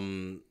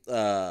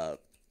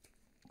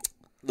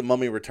The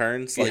Mummy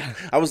Returns. Like,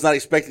 I was not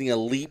expecting a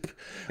leap.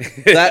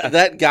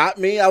 That got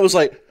me. I was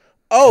like,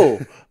 oh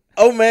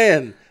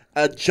man,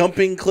 a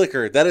jumping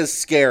clicker. That is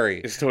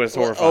scary. It's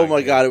horrifying. Oh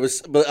my God, it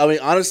was. But I mean,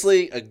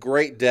 honestly, a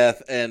great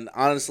death, and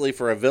honestly,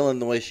 for a villain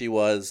the way she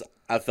was,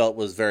 I felt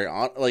was very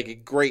a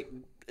great.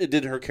 It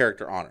did her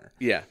character honor.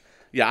 Yeah.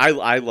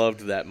 I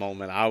loved that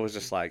moment. I was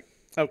just like,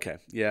 okay,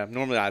 yeah.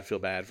 Normally I'd feel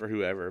bad for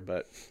whoever,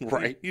 but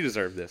right, you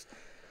deserve this.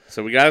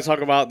 So we got to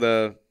talk about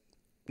the.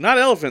 Not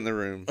elephant in the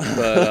room,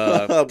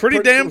 but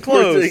pretty damn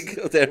close.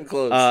 Damn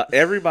close.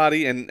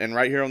 Everybody, and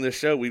right here on this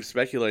show, we've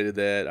speculated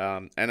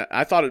that, and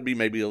I thought it'd be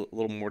maybe a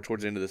little more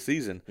towards the end of the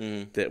season,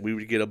 that we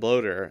would get a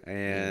bloater,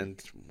 and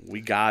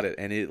we got it,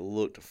 and it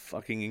looked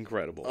fucking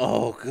incredible.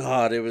 Oh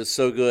God, it was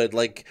so good.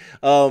 Like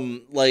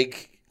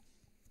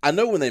I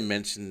know when they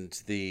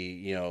mentioned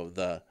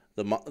the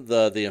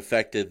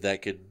infected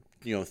that could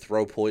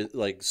throw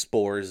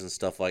spores and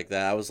stuff like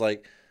that, I was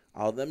like,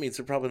 oh, that means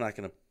they're probably not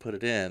going to put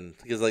it in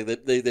because like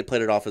they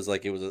played it off as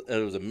like it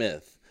was a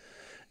myth,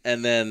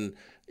 and then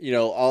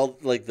all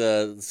like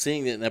the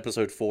seeing it in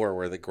episode 4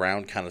 where the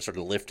ground kind of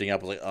started lifting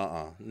up, I was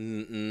like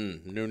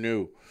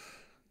no.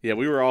 Yeah,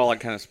 we were all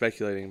like kind of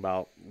speculating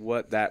about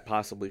what that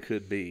possibly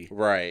could be.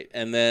 Right,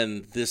 and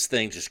then this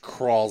thing just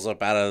crawls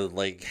up out of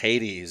like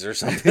Hades or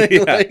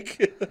something. Like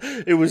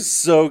it was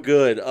so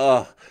good.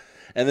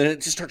 And then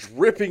it just starts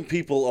ripping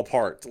people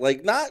apart,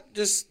 like not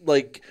just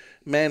like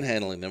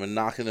manhandling them and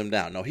knocking them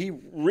down. No, he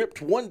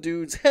ripped one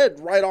dude's head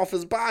right off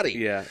his body.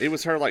 Yeah, it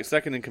was her like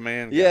second in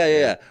command.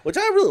 Yeah. Which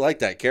I really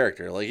liked that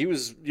character. Like he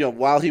was,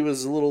 while he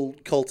was a little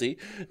culty,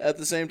 at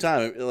the same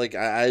time, like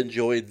I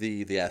enjoyed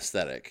the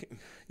aesthetic.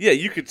 Yeah,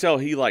 you could tell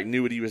he like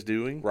knew what he was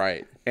doing.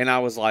 Right. And I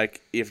was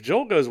like, if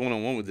Joel goes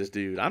one-on-one with this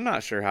dude, I'm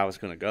not sure how it's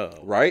going to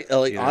go. Right.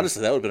 Like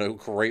honestly, that would have been a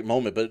great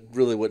moment, but it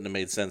really wouldn't have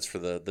made sense for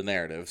the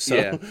narrative. So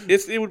yeah,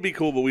 it would be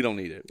cool, but we don't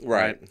need it.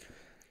 Right.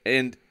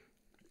 And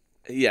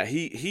yeah,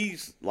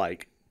 he's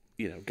like,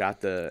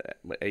 got the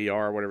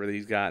AR or whatever that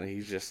he's got, and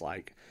he's just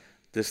like,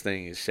 this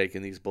thing is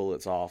shaking these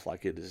bullets off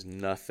like it is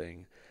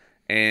nothing.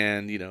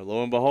 And,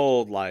 lo and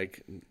behold,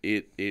 like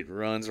it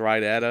runs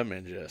right at him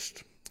and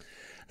just.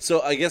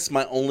 So I guess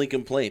my only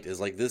complaint is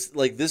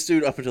this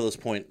dude up until this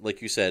point,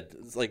 like you said,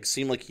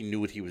 seemed like he knew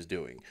what he was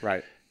doing.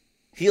 Right.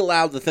 He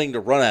allowed the thing to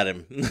run at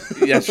him.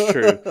 That's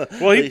true.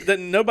 Well,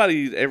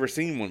 nobody's ever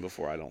seen one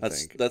before, I don't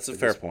think. That's a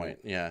fair point.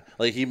 Yeah.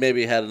 Like, he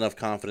maybe had enough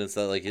confidence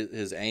that, like,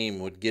 his aim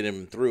would get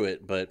him through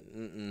it, but...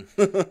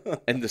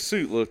 And the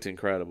suit looked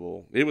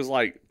incredible. It was,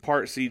 like,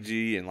 part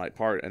CG and, like,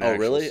 part an actual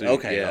really? Suit.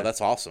 Okay, yeah. That's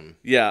awesome.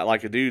 Yeah,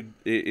 like a dude...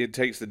 It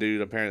takes the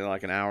dude, apparently,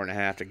 like, an hour and a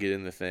half to get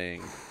in the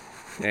thing.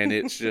 And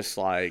it's just,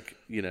 like,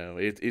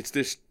 it's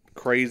this...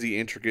 crazy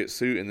intricate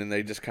suit, and then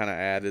they just kind of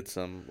added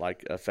some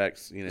like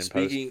effects.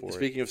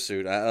 Speaking of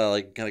suit, I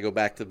like kind of go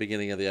back to the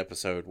beginning of the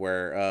episode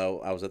where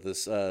I was at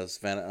this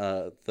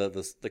Savannah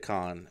the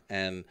con,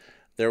 and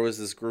there was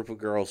this group of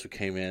girls who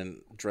came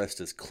in dressed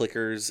as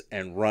clickers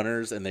and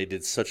runners, and they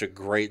did such a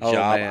great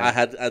job.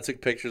 Man. I took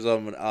pictures of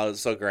them, and it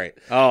was so great.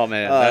 Oh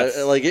man,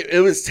 like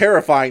it was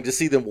terrifying to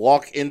see them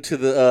walk into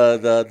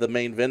the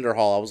main vendor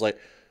hall. I was like,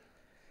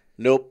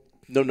 nope.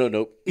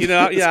 No.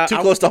 Yeah, too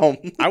close to home.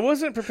 I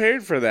wasn't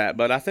prepared for that,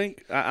 but I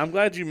think I'm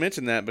glad you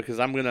mentioned that because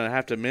I'm going to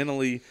have to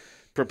mentally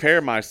prepare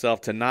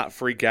myself to not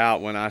freak out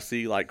when I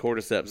see like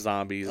cordyceps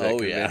zombies at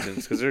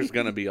conventions because there's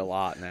going to be a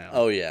lot now.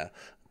 Oh yeah.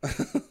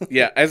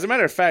 Yeah, as a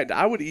matter of fact,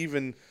 I would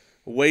even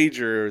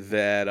wager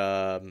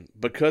that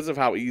because of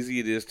how easy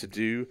it is to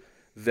do,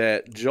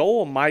 that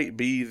Joel might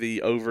be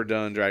the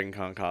overdone Dragon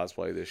Con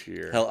cosplay this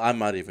year. Hell, I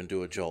might even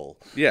do a Joel.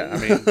 Yeah, I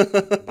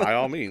mean, by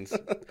all means.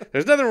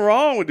 There's nothing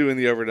wrong with doing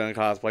the overdone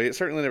cosplay. It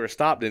certainly never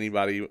stopped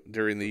anybody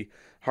during the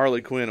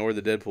Harley Quinn or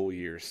the Deadpool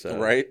years. So,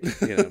 Right?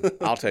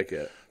 I'll take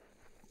it.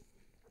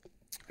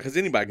 Because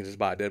anybody can just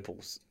buy a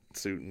Deadpool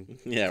suit and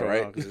throw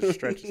it on 'cause it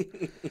stretches.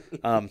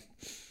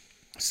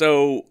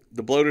 So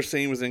the bloater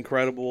scene was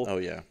incredible. Oh,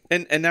 yeah.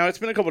 And now it's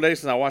been a couple days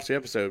since I watched the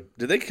episode.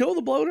 Did they kill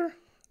the bloater?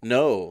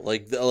 No,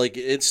 like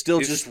it's still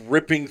just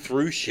ripping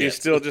through shit. He's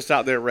still just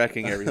out there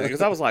wrecking everything.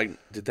 Because I was like,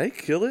 did they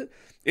kill it?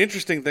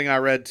 Interesting thing I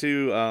read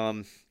too.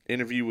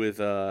 Interview with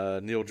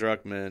Neil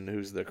Druckmann,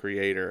 who's the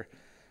creator.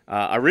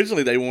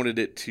 Originally, they wanted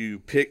it to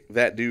pick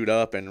that dude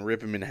up and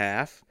rip him in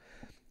half,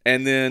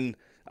 and then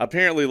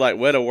apparently, like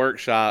Weta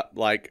Workshop,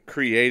 like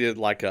created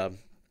like a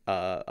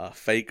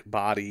fake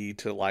body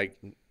to like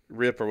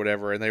rip or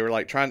whatever, and they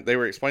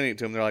were explaining it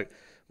to him. They're like,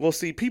 well,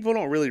 see, people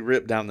don't really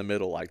rip down the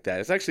middle like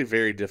that. It's actually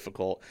very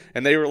difficult.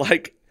 And they were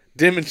like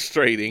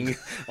demonstrating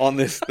on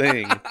this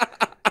thing.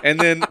 And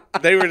then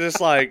they were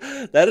just like,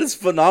 that is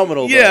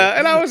phenomenal. Yeah. Though.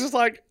 And I was just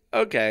like,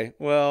 okay,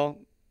 well,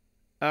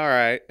 all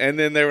right. And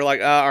then they were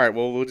like, all right,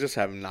 well, we'll just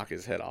have him knock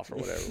his head off or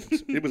whatever.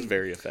 It was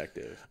very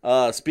effective.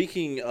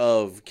 Speaking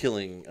of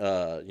killing,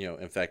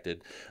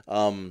 infected,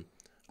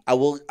 I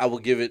will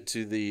give it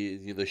to the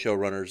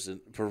showrunners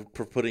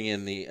for putting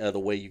in the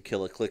way you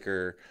kill a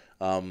clicker.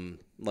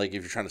 Like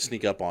if you're trying to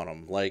sneak up on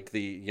them, like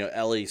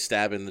Ellie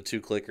stabbing the two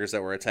clickers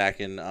that were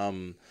attacking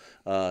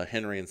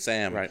Henry and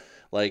Sam, right?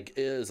 Like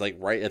it was like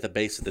right at the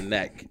base of the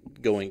neck,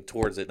 going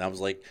towards it, and I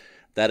was like,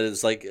 that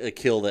is like a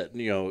kill that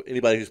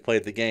anybody who's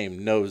played the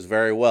game knows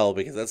very well,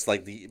 because that's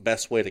like the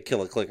best way to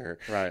kill a clicker,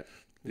 right?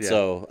 Yeah.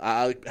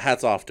 So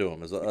hats off to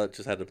him. I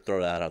just had to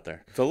throw that out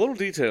there. The little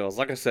details,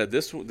 like I said,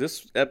 this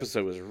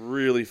episode was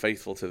really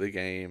faithful to the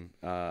game.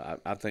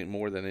 I think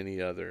more than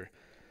any other.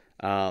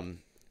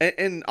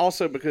 And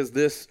also because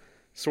this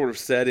sort of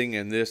setting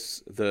and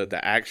the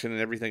action and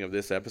everything of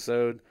this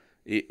episode,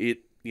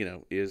 it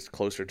is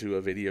closer to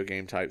a video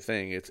game type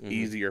thing. It's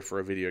easier for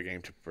a video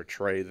game to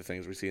portray the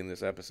things we see in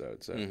this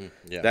episode. So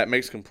that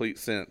makes complete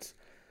sense.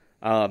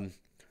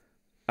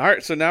 All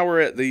right, so now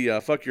we're at the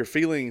fuck your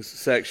feelings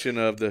section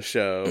of the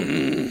show.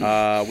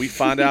 We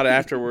find out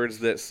afterwards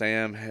that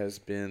Sam has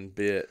been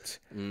bit.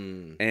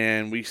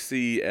 And we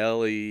see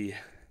Ellie.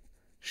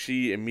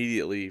 She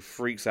immediately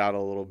freaks out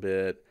a little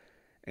bit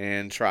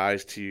and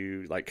tries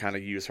to like kind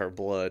of use her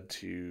blood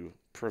to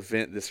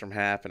prevent this from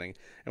happening.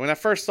 And when I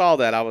first saw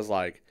that, I was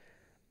like,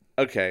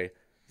 okay,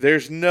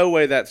 there's no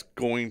way that's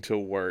going to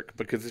work,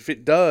 because if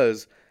it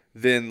does,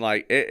 then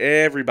like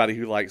everybody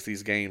who likes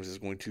these games is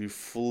going to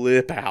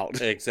flip out.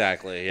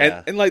 Exactly,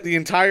 yeah. And like the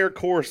entire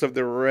course of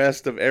the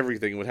rest of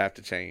everything would have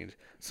to change.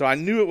 So I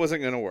knew it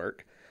wasn't going to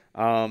work.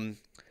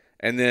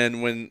 And then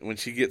when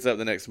she gets up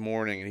the next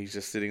morning and he's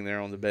just sitting there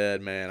on the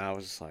bed, man, I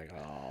was just like,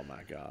 oh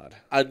my God.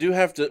 I do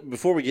have to,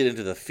 before we get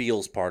into the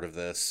feels part of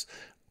this,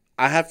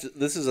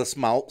 this is a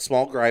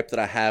small gripe that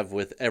I have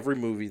with every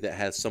movie that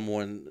has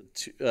someone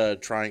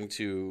trying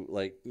to,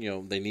 like,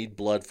 they need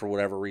blood for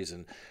whatever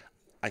reason.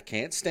 I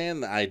can't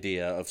stand the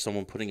idea of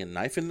someone putting a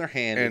knife in their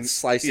hand and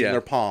slicing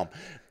their palm.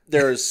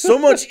 There is so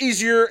much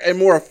easier and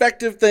more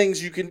effective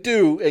things you can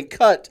do and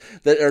cut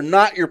that are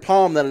not your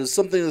palm, that is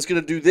something that's going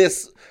to do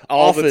this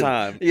all often. The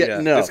time. Yeah,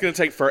 no. It's going to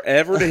take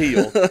forever to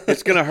heal.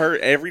 It's going to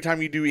hurt every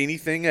time you do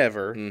anything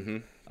ever.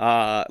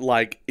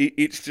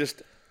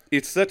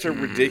 It's such a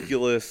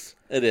ridiculous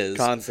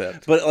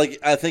concept. But like,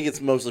 I think it's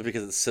mostly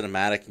because it's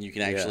cinematic and you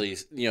can actually,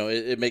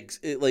 it makes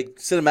it, like,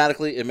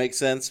 cinematically it makes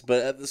sense.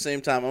 But at the same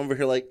time, I'm over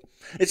here like,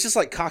 it's just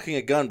like cocking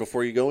a gun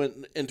before you go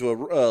into a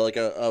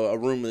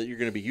room that you're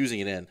going to be using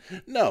it in.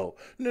 No.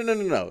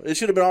 It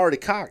should have been already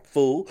cocked,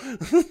 fool.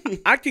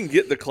 I can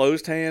get the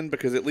closed hand,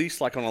 because at least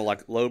like on a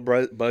low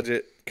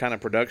budget kind of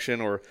production,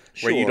 or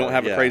where you don't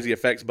have a crazy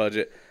effects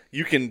budget,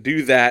 you can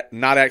do that,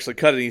 not actually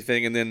cut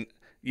anything, and then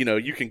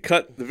you can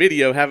cut the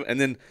video,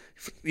 and then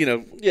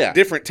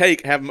different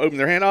take, have them open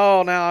their hand.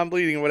 Oh, now I'm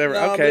bleeding or whatever.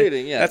 No, okay, I'm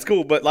bleeding, yeah. That's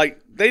cool. But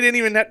like they didn't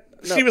even.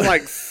 She was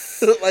like.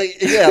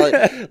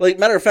 like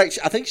matter of fact,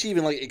 I think she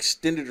even like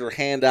extended her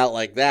hand out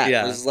like that.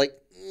 Yeah, it was like,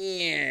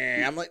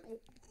 yeah. I'm like,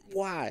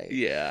 why?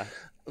 Yeah,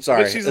 I'm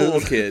sorry, but she's a little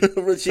kid.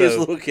 She is a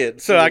little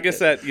kid. So I guess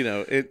that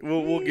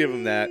we'll give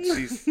him that.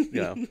 She's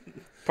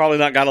probably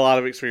not got a lot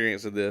of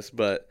experience with this,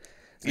 but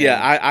yeah,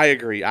 I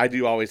agree. I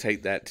do always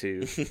hate that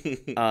too.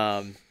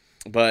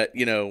 But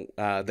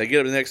they get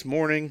up the next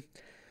morning.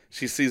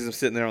 She sees him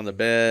sitting there on the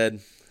bed,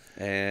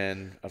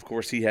 and of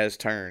course he has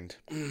turned.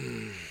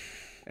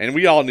 And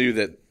we all knew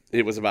that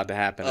it was about to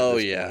happen. Oh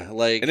yeah,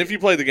 point. And if you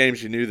played the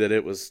games, you knew that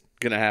it was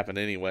going to happen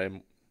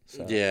anyway.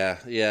 So.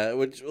 Yeah.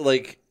 Which,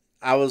 like,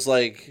 I was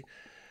like,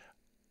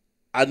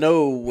 I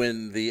know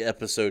when the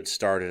episode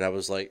started, I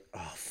was like,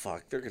 oh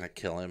fuck, they're gonna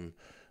kill him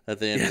at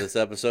the end of this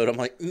episode. I'm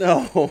like,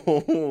 no,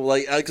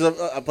 like,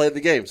 because I played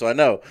the game, so I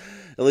know.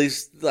 At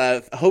least I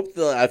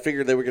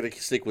figured they were gonna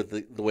stick with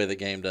the way the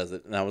game does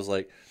it, and I was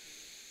like,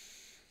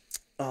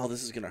 oh,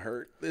 this is gonna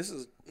hurt. This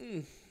is.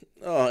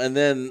 Oh, and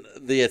then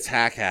the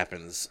attack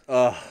happens.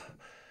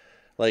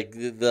 Like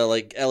the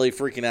like Ellie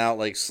freaking out,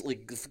 like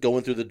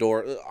going through the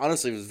door.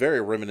 Honestly, it was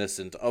very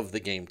reminiscent of the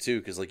game too,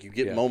 because like you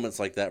get moments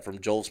like that from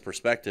Joel's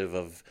perspective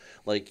of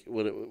like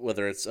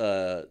whether it's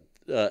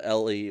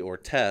Ellie or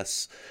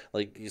Tess,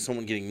 like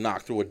someone getting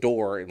knocked through a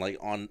door and like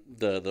on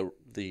the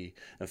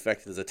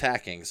infected is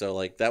attacking. So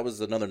like that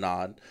was another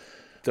nod.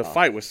 The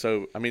fight was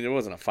so. I mean, it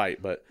wasn't a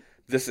fight, but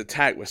this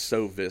attack was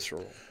so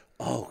visceral.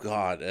 Oh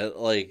God!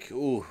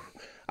 Ooh.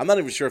 I'm not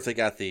even sure if they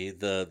got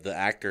the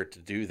actor to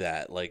do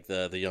that, like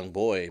the young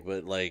boy,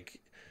 but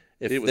like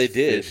if they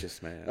did,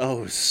 vicious, man. Oh,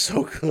 it was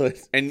so good.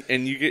 And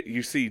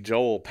you see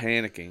Joel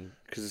panicking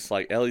because it's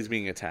like Ellie's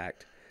being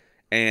attacked,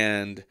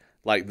 and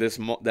like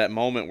that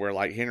moment where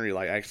like Henry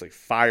like actually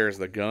fires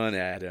the gun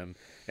at him,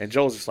 and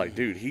Joel's just like,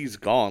 dude, he's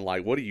gone.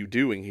 Like, what are you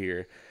doing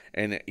here?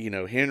 And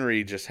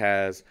Henry just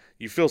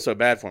you feel so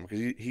bad for him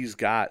because he's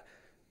got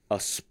a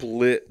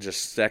split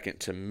just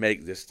second to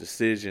make this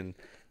decision,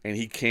 and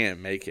he can't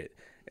make it.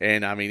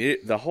 And I mean,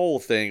 the whole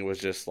thing was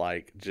just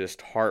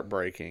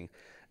heartbreaking.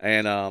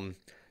 And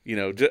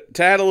to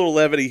add a little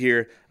levity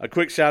here, a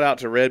quick shout out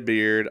to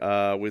Redbeard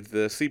with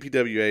the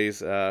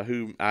CPWAs,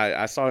 who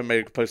I saw him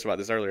make a post about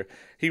this earlier.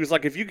 He was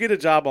like, if you get a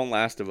job on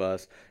Last of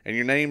Us and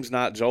your name's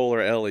not Joel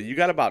or Ellie, you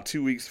got about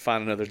 2 weeks to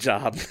find another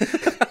job.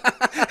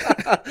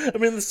 I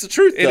mean, it's the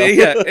truth, though.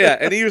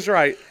 And he was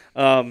right.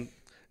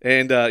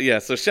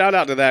 So shout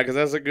out to that because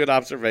that's a good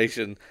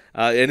observation,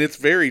 and it's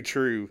very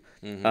true.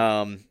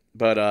 Mm-hmm.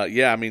 But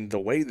I mean, the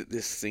way that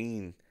this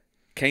scene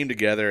came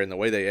together and the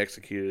way they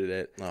executed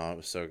it, it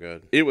was so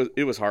good.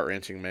 It was heart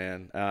wrenching,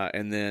 man.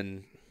 And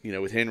then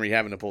with Henry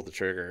having to pull the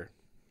trigger,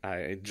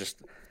 I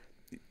just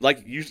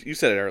like you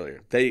said it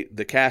earlier.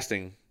 The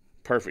casting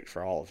perfect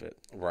for all of it.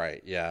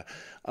 Right. Yeah.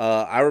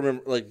 I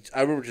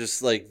remember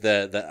just like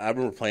that. I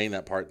remember playing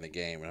that part in the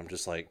game, and I'm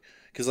just like,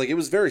 because like it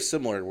was very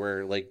similar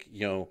where like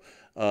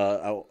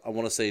I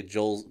want to say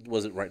Joel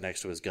wasn't right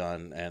next to his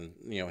gun, and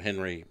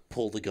Henry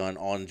pulled the gun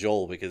on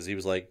Joel because he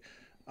was like,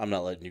 "I'm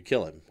not letting you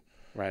kill him."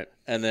 Right.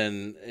 And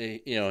then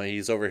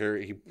he's over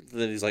here.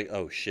 Then he's like,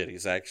 "Oh shit,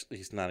 he's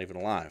not even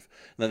alive."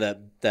 And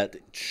then that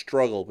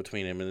struggle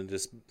between him and it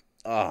just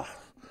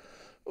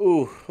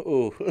ooh.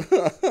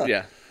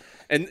 Yeah,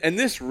 and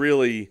this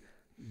really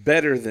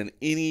better than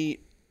any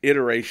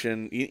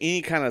iteration,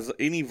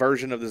 any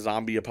version of the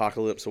zombie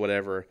apocalypse or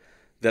whatever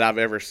that I've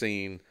ever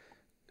seen.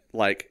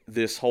 Like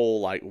this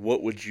whole like,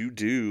 what would you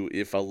do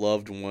if a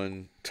loved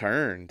one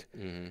turned?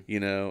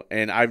 Mm-hmm.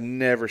 And I've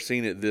never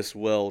seen it this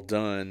well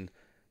done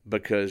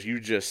because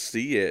you just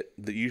see it.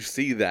 You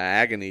see the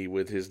agony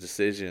with his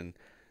decision,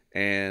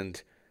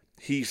 and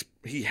he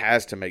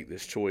has to make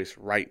this choice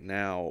right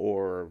now,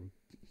 or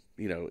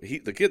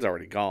the kid's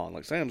already gone.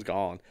 Like Sam's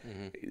gone.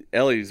 Mm-hmm.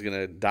 Ellie's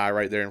gonna die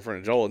right there in front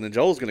of Joel, and then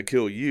Joel's gonna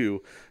kill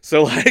you.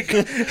 So like,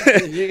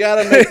 you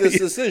gotta make this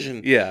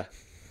decision. Yeah.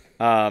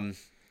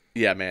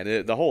 Yeah,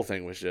 man, the whole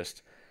thing was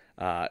just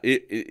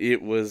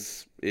it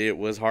was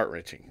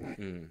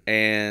heart-wrenching.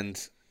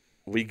 And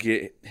we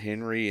get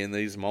Henry in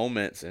these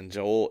moments, and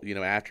Joel,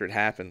 after it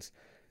happens,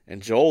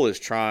 and Joel is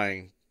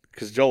trying,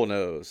 because Joel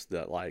knows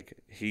that, like,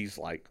 he's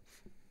like,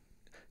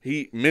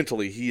 he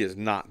is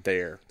not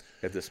there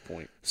at this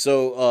point.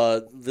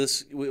 So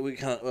we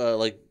kind of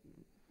like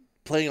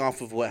playing off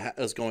of what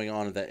was going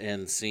on at that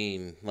end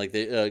scene, like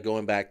they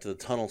going back to the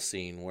tunnel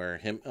scene where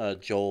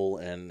Joel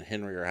and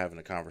Henry are having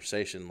a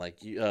conversation. Like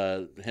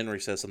Henry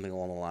says something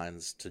along the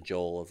lines to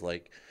Joel of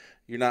like,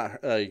 "You're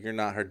not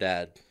her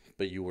dad,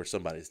 but you were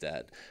somebody's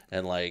dad."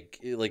 And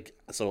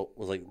so it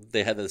was like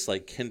they had this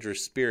like kindred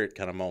spirit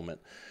kind of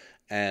moment,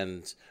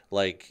 and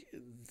like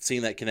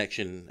seeing that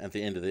connection at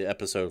the end of the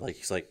episode, like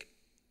he's like,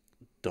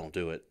 "Don't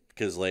do it."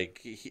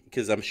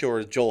 Because I'm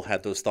sure Joel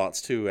had those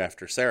thoughts too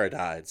after Sarah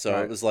died.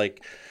 So It was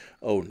like,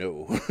 oh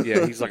no.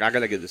 Yeah, he's like, I got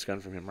to get this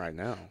gun from him right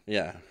now.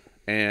 Yeah.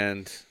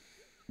 And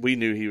we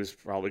knew he was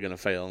probably going to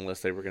fail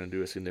unless they were going to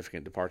do a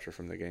significant departure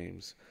from the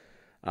games.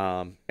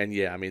 And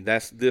yeah, I mean,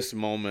 that's this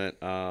moment,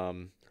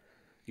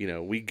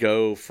 we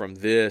go from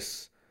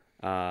this,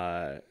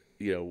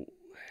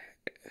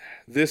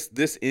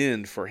 this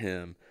end for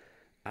him.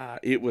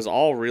 It was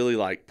all really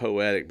like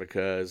poetic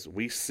because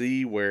we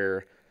see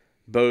where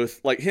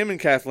both, like him and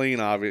Kathleen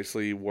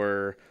obviously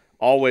were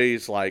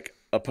always like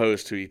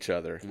opposed to each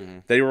other. Mm-hmm.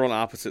 They were on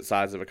opposite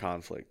sides of a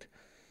conflict,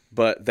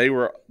 but they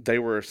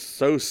were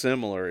so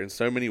similar in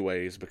so many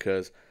ways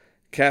because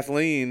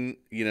Kathleen,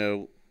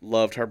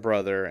 loved her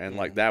brother and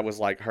like that was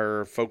like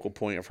her focal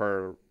point of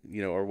her,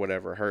 or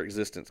whatever, her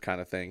existence kind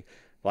of thing.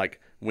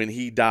 Like when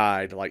he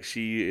died, like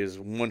she is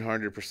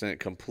 100%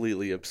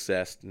 completely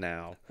obsessed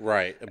now.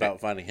 Right. About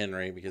finding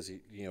Henry because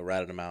he,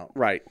 ratted him out.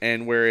 Right.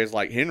 And whereas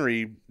like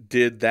Henry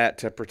did that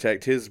to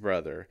protect his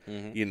brother,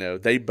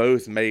 mm-hmm. They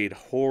both made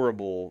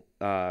horrible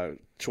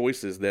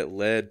choices that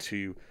led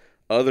to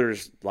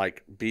others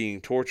like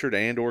being tortured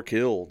and or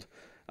killed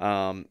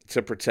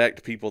to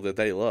protect people that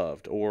they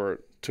loved or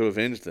to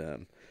avenge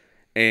them.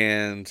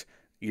 And,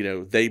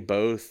 they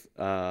both,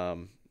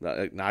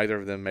 neither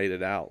of them made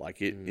it out.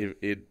 Like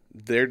it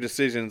their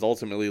decisions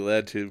ultimately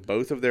led to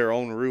both of their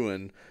own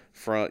ruin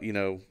from,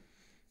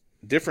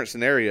 different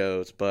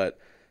scenarios, but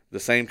the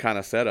same kind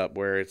of setup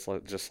where it's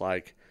just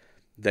like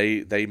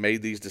they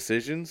made these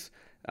decisions,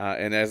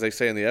 and as they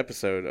say in the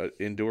episode,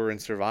 endure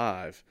and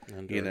survive.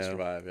 Endure and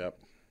survive. Yep.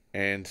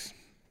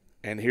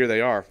 And here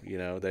they are.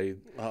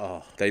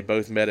 They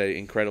both met an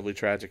incredibly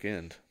tragic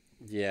end.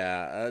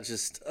 Yeah,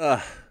 just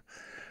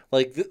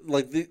like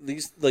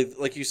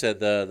you said,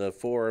 the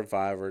 4 and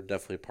 5 are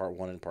definitely part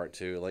 1 and part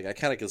 2. Like I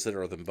kind of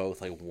consider them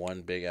both like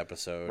one big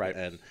episode, right?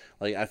 And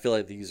like I feel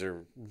like these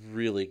are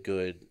really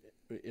good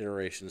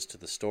iterations to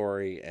the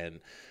story,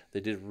 and they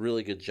did a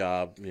really good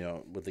job,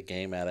 with the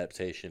game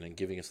adaptation and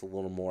giving us a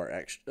little more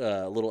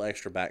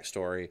extra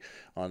backstory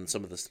on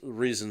some of the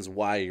reasons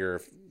why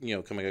you're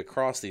coming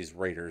across these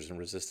Raiders and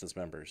Resistance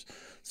members.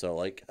 So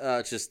like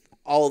just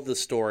all of the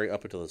story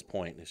up until this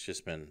point, it's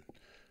just been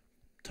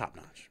top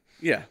notch.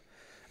 Yeah.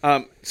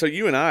 So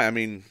you and I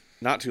mean,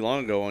 not too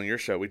long ago on your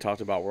show, we talked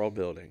about world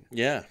building.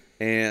 Yeah.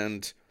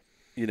 And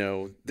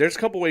there's a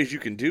couple ways you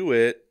can do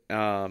it,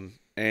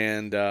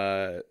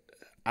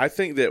 I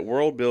think that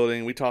world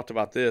building, we talked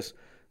about this,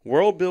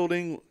 world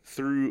building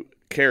through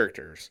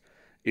characters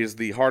is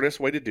the hardest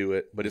way to do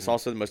it, but it's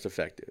also the most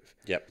effective.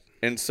 Yep.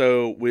 And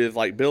so with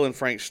like Bill and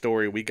Frank's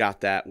story, we got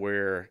that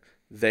where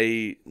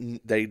they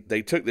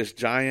took this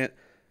giant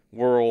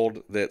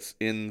world that's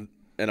in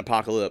an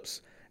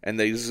apocalypse and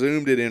they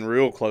zoomed it in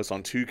real close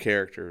on 2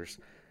 characters,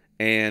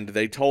 and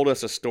they told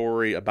us a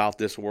story about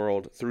this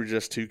world through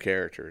just 2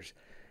 characters.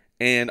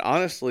 And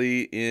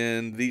honestly,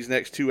 in these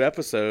next 2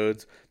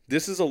 episodes,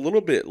 this is a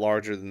little bit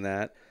larger than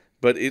that,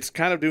 but it's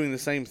kind of doing the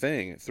same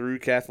thing through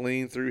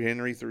Kathleen, through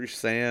Henry, through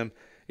Sam.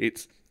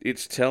 It's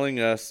telling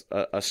us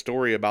a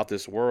story about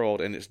this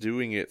world, and it's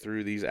doing it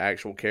through these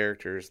actual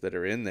characters that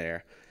are in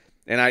there.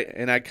 And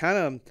I kind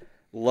of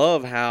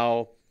love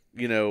how,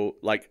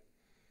 like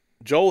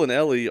Joel and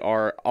Ellie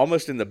are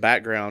almost in the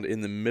background in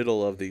the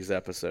middle of these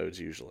episodes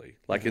usually,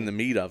 like in the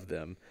meat of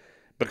them.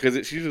 Because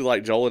it's usually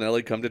like Joel and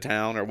Ellie come to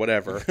town or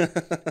whatever,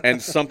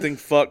 and something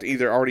fucked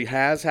either already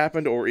has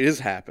happened or is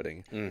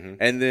happening. Mm-hmm.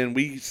 And then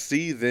we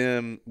see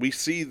them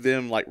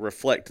like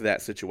reflect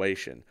that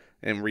situation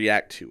and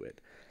react to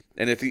it.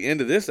 And at the end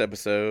of this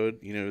episode,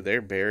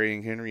 they're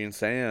burying Henry and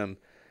Sam,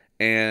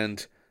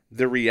 and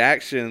the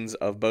reactions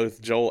of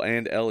both Joel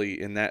and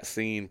Ellie in that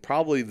scene,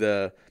 probably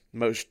the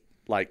most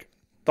like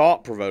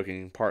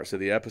thought-provoking parts of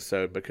the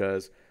episode,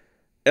 because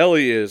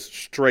Ellie is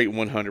straight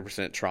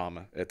 100%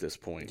 trauma at this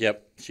point.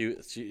 Yep.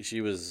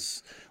 She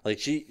was like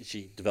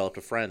she developed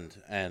a friend,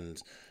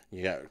 and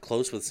you got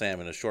close with Sam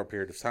in a short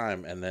period of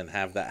time, and then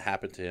have that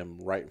happen to him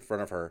right in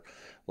front of her.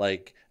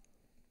 Like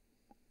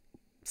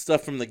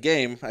stuff from the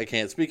game I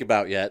can't speak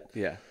about yet.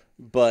 Yeah.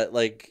 But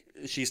like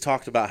she's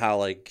talked about how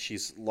like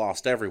she's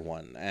lost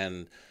everyone,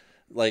 and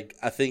like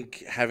I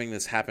think having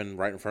this happen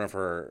right in front of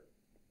her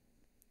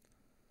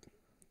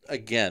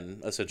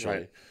again, essentially,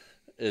 right,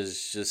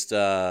 is just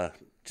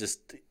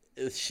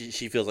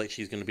she feels like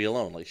she's going to be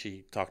alone. Like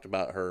she talked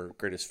about her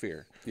greatest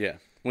fear. Yeah.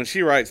 When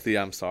she writes the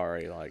 "I'm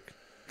sorry," like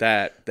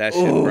that shit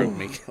broke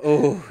me.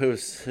 Oh, it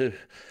was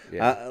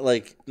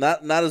like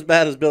not as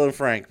bad as Bill and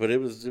Frank, but it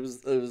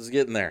was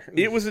getting there.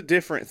 It was a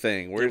different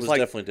thing. Where it was like,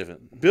 definitely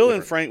different. Bill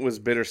and Frank was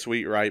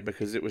bittersweet, right?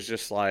 Because it was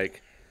just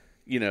like,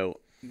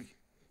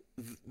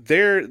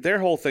 their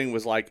whole thing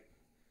was like,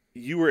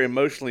 you were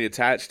emotionally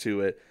attached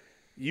to it.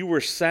 You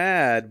were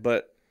sad,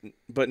 but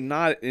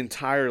not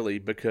entirely,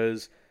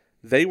 because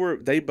they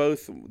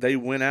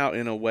went out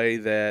in a way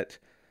that,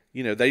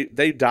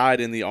 they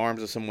died in the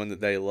arms of someone that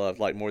they loved,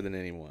 like more than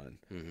anyone.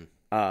 Mm-hmm.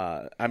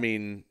 I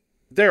mean,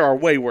 there are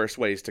way worse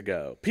ways to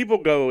go. People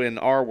go in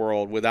our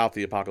world without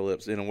the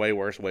apocalypse in a way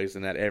worse ways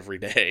than that every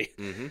day.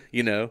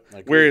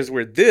 Mm-hmm. Whereas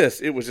with this,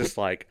 it was just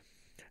like,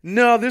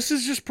 no, this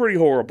is just pretty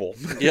horrible.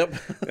 Yep.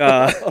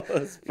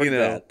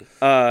 Bad.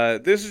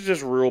 This is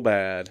just real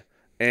bad.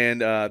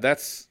 And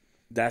that's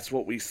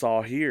what we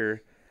saw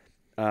here.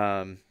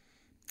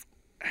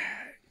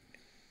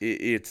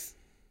 It's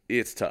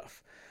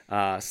tough.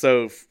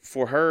 So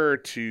for her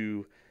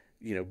to,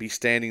 be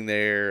standing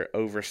there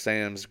over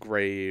Sam's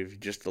grave,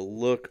 just the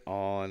look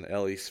on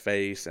Ellie's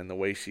face and the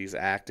way she's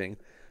acting,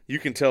 you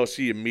can tell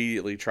she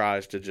immediately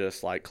tries to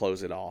just like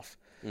close it off.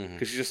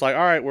 Because she's just like,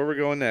 all right, where we're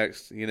going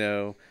next?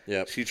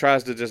 Yep. She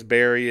tries to just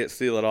bury it,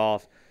 seal it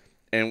off.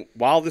 And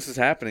while this is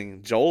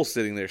happening, Joel's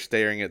sitting there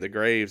staring at the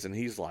graves, and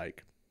he's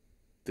like,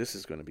 this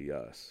is going to be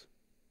us.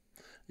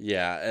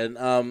 Yeah,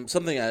 and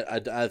something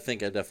I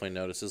think I definitely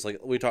noticed is, like,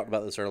 we talked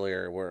about this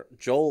earlier, where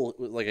Joel,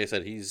 like I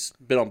said, he's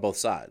been on both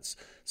sides.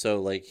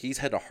 So, like, he's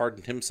had to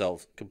harden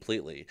himself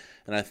completely.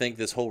 And I think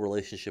this whole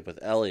relationship with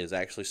Ellie is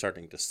actually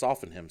starting to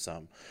soften him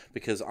some.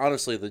 Because,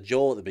 honestly, the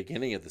Joel at the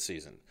beginning of the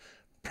season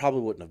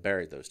probably wouldn't have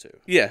buried those two.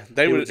 Yeah,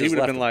 he would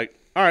have been like,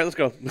 all right, let's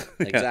go.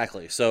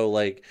 Exactly. So,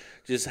 like,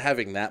 just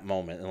having that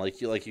moment, and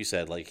like you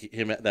said, like,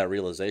 him at that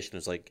realization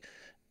is like,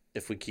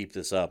 if we keep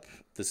this up,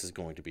 this is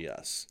going to be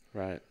us.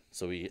 Right.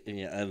 So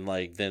and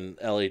like then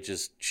Ellie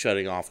just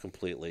shutting off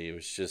completely. It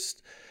was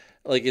just,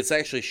 like it's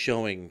actually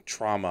showing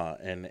trauma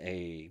in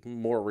a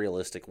more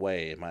realistic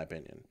way, in my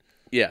opinion.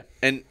 Yeah,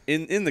 and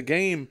in the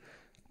game,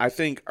 I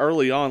think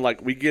early on,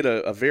 like we get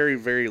a very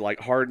very like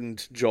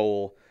hardened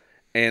Joel,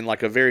 and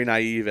like a very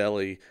naive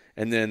Ellie,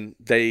 and then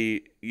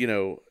they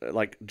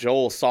like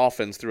Joel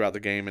softens throughout the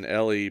game, and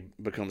Ellie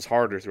becomes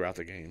harder throughout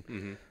the game.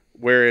 Mm-hmm.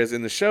 Whereas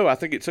in the show, I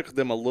think it took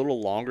them a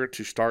little longer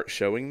to start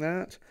showing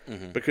that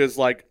because,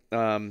 like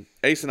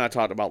Ace and I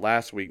talked about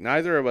last week,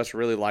 neither of us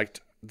really liked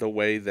the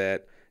way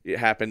that it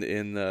happened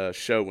in the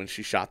show when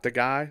she shot the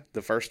guy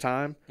the first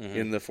time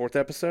in the 4th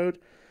episode.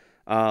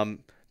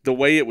 The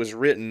way it was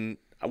written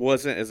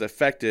wasn't as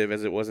effective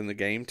as it was in the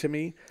game to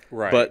me.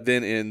 Right. But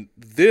then in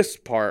this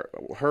part,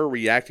 her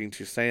reacting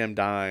to Sam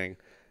dying,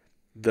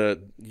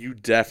 you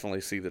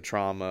definitely see the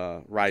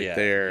trauma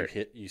there.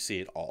 You see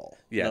it all.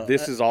 Yeah, no,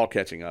 this is all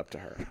catching up to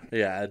her.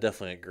 Yeah, I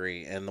definitely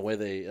agree. And the way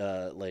they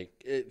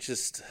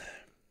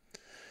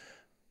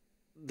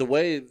the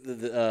way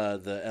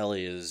the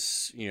Ellie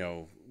is,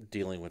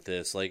 dealing with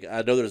this, like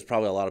I know there's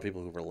probably a lot of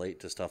people who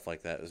relate to stuff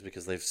like that is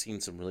because they've seen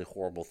some really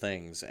horrible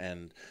things,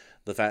 and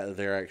the fact that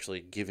they're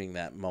actually giving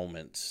that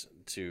moment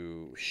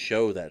to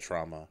show that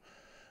trauma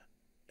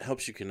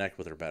helps you connect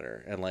with her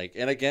better.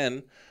 And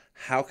again,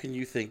 how can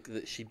you think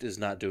that she is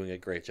not doing a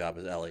great job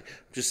as Ellie?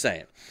 Just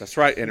saying. That's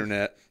right,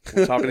 Internet.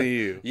 We're talking to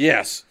you.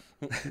 Yes.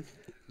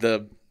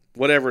 The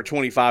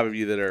 25 of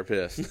you that are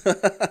pissed.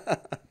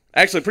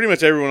 Actually, pretty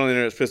much everyone on the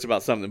internet is pissed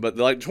about something, but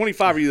like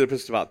 25 of you that are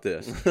pissed about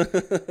this.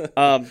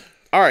 All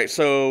right,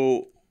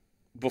 so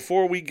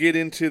before we get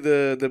into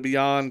the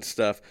Beyond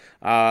stuff,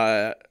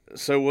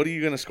 so what are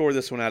you going to score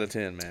this one out of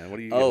 10, man? What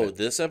are you?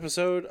 This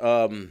episode.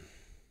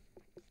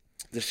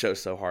 This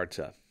show's so hard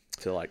to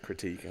like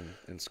critique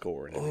and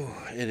score.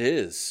 It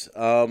is.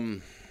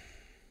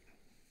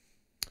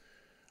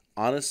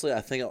 Honestly,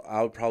 I think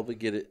I would probably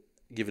give it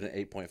an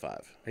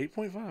 8.5.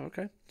 8.5,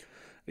 okay.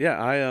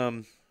 Yeah,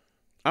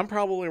 I'm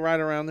probably right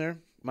around there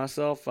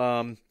myself.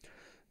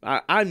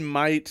 I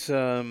might.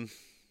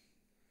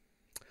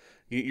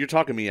 You're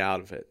talking me out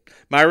of it.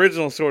 My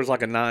original score is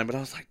like a 9, but I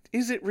was like,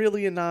 is it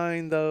really a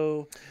 9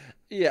 though?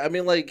 Yeah, I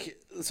mean,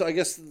 so I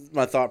guess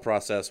my thought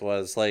process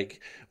was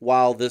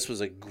while this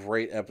was a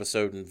great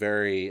episode and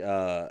very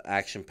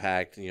action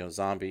packed,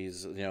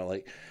 zombies,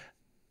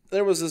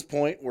 there was this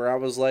point where I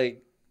was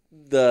like,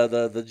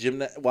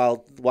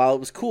 while it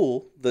was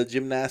cool, the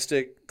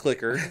gymnastic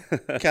clicker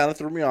kind of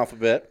threw me off a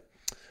bit.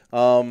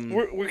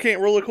 We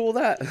can't really cool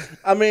that.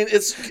 I mean,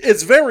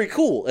 it's very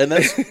cool, and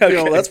that's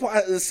okay. That's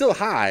why it's still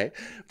high.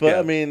 But yeah.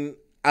 I mean,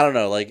 I don't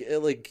know,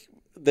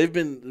 they've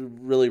been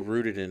really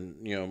rooted in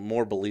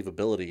more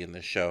believability in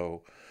this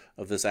show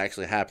of this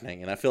actually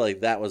happening, and I feel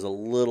like that was a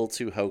little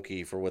too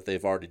hokey for what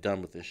they've already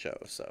done with this show.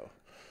 So,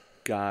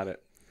 got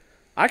it.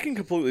 I can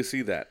completely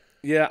see that.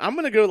 Yeah, I'm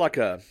gonna go like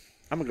an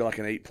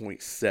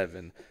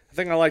 8.7. I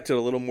think I liked it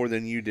a little more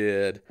than you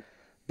did,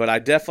 but I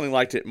definitely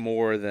liked it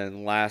more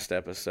than last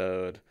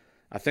episode.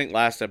 I think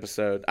last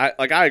episode, I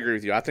agree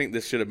with you. I think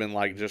this should have been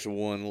just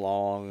one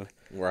long,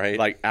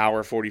 right,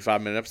 hour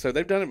 45-minute episode.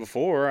 They've done it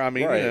before. I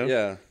mean, right,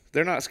 yeah,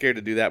 they're not scared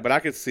to do that. But I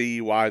could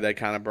see why they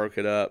kind of broke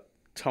it up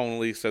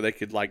tonally, so they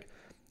could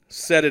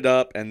set it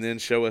up and then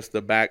show us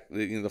the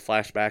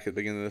flashback at the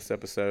beginning of this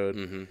episode.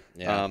 Mm-hmm.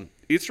 Yeah,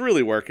 it's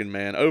really working,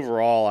 man.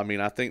 Overall, I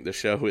mean, I think the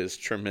show is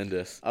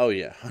tremendous. Oh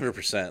yeah,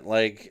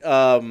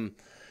 100%.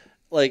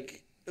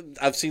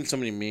 I've seen so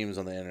many memes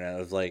on the internet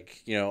of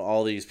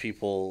all these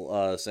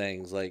people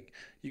saying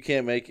you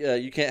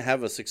can't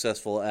have a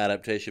successful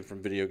adaptation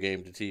from video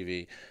game to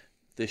TV.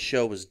 This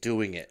show was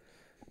doing it.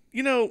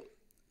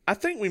 I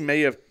think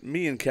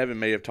me and Kevin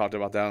may have talked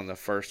about that in the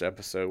first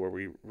episode where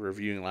we were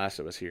reviewing Last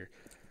of Us here.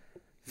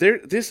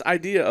 This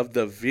idea of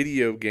the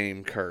video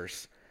game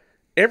curse.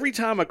 Every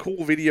time a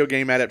cool video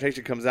game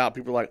adaptation comes out,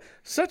 people are like,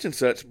 such and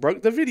such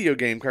broke the video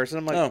game curse. And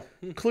I'm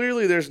like,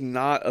 Clearly there's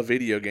not a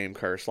video game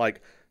curse.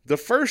 The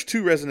first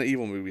 2 Resident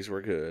Evil movies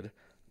were good.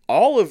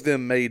 All of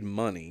them made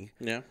money.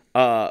 Yeah.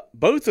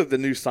 Both of the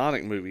new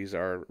Sonic movies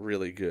are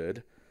really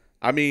good.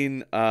 I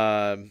mean,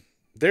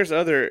 there's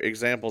other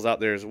examples out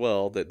there as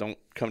well that don't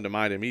come to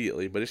mind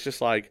immediately, but it's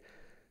just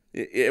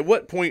at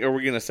what point are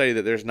we going to say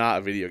that there's not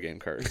a video game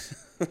curse?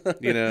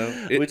 We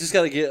just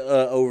got to get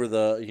over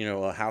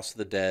the House of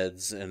the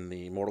Deads and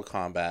the Mortal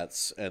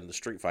Kombats and the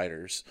Street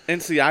Fighters.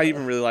 And see, I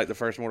even really like the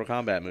first Mortal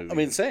Kombat movie. I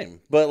mean, same,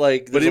 but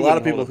there's a lot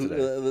of people who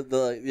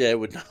it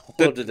would not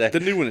hold today. The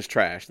new one is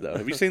trash, though.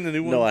 Have you seen the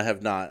new one? No, I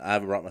have not. I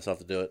haven't brought myself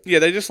to do it. Yeah,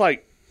 they just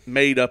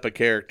made up a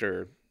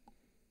character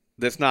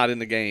that's not in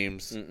the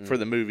games for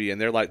the movie, and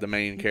they're the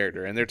main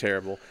character, and they're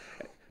terrible.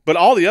 But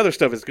all the other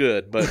stuff is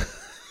good. But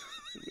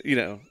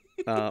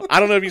I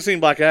don't know if you've seen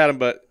Black Adam,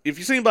 but if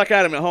you've seen Black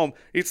Adam at home,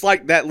 it's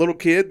like that little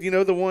kid,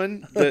 the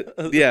one that,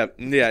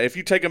 yeah. If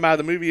you take him out of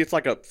the movie, it's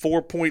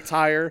 4 points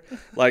higher.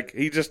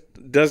 He just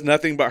does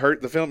nothing but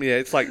hurt the film. Yeah,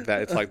 it's like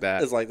that. It's like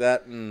that. It's like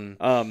that.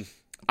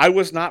 I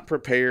was not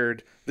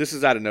prepared. This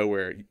is out of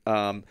nowhere.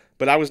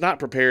 But I was not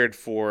prepared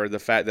for the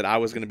fact that I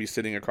was going to be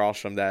sitting across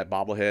from that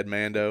bobblehead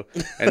Mando,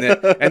 and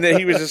that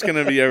he was just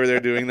going to be over there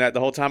doing that the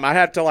whole time. I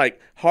had to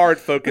like hard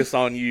focus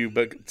on you,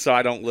 but so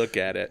I don't look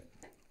at it.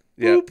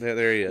 Yep,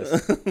 there he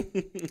is.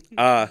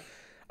 All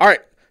right.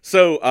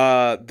 So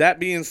that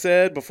being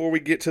said, before we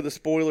get to the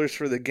spoilers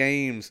for the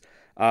games,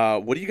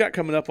 what do you got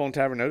coming up on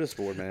Tavern Notice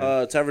Board,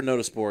 man? Tavern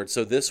Notice Board.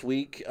 So this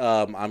week,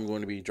 I'm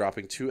going to be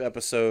dropping 2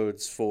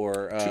 episodes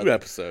for 2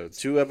 episodes.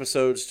 2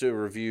 episodes to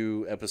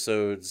review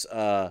episodes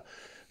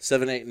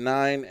 7, 8,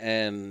 9,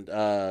 and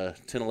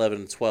 10, 11,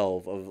 and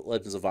 12 of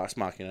Legends of Vox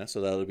Machina.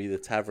 So that'll be the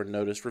Tavern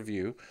Notice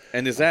review.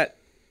 And is that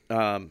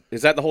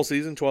the whole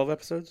season? 12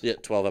 episodes? Yeah,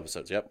 12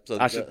 episodes. Yep. So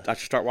I should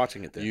start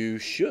watching it then. You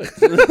should.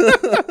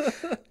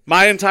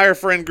 My entire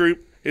friend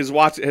group has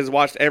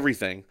watched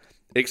everything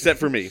except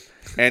for me,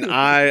 and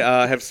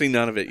I have seen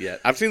none of it yet.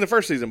 I've seen the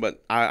first season,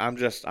 but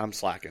I'm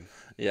slacking.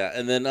 Yeah,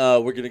 and then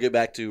we're going to get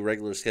back to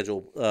regular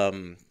schedule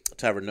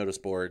Tavern Notice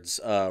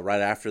Boards.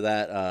 Right after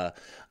that,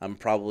 I'm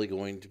probably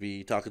going to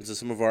be talking to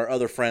some of our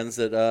other friends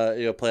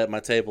that play at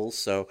my tables,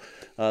 so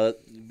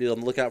be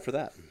on the lookout for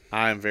that.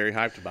 I am very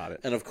hyped about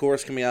it. And of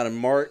course, coming out in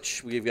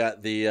March, we've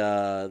got the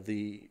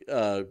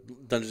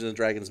Dungeons and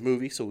Dragons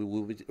movie, so we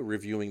will be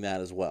reviewing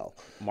that as well.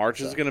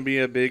 March is going to be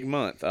a big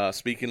month.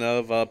 Speaking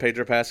of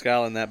Pedro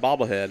Pascal and that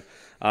bobblehead,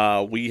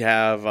 we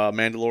have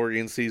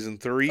Mandalorian Season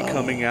 3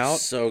 coming out.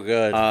 So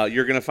good.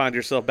 You're going to find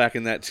yourself back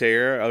in that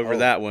chair over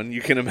that one,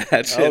 you can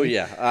imagine. Oh,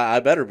 yeah.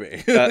 I better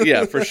be.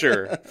 Yeah, for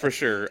sure. For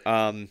sure.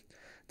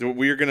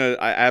 We're going to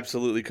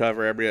absolutely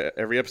cover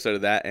every episode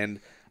of that, and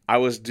I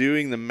was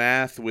doing the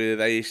math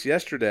with Ace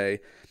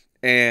yesterday,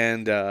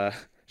 and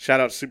shout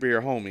out to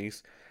Superhero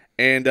Homies,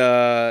 and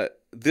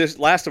this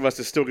Last of Us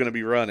is still going to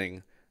be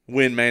running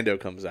when Mando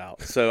comes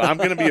out. So I'm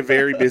going to be a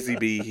very busy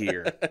bee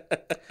here.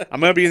 I'm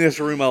going to be in this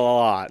room a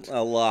lot.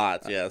 A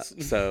lot, yes.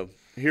 So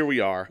here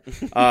we are.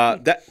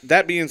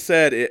 That being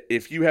said,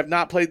 if you have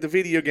not played the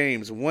video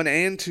games 1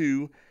 and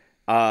 2,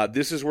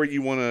 this is where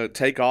you want to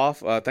take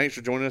off. Thanks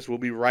for joining us. We'll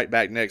be right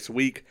back next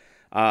week.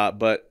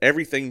 But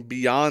everything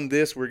beyond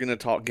this, we're going to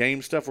talk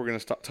game stuff. We're going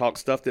to talk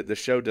stuff that the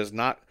show has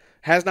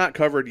not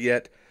covered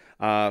yet.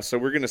 So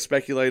we're going to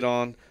speculate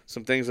on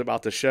some things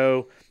about the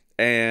show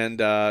and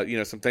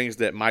some things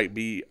that might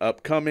be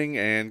upcoming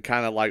and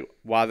kind of like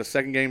why the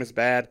second game is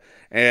bad.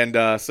 And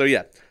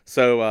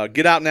so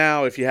get out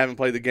now if you haven't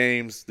played the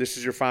games. This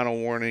is your final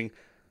warning.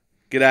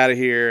 Get out of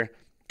here.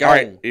 Go. All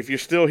right, if you're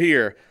still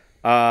here.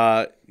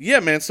 Yeah,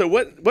 man. So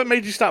what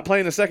made you stop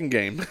playing the second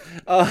game?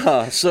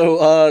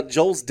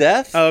 Joel's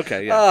death. Oh,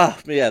 okay, yeah.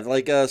 It's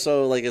like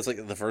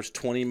the first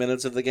 20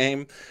 minutes of the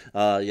game.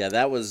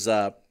 That was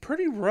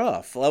pretty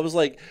rough. I was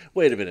like,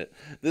 wait a minute.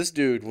 This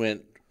dude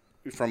went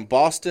from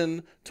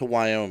Boston to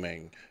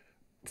Wyoming,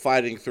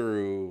 fighting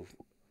through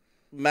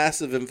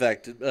massive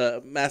infected,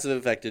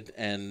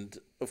 and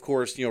of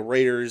course,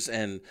 raiders,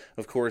 and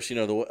of course,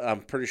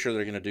 I'm pretty sure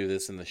they're going to do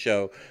this in the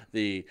show.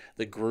 The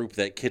group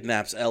that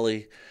kidnaps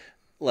Ellie,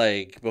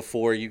 like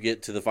before you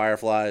get to the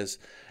Fireflies,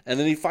 and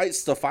then he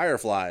fights the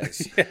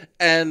Fireflies, yeah.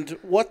 And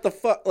what the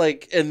fuck,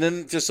 and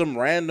then just some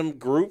random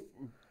group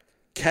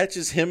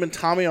catches him and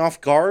Tommy off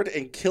guard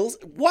and kills.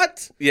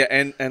 What? Yeah,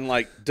 and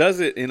does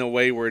it in a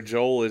way where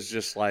Joel is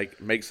just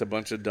makes a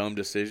bunch of dumb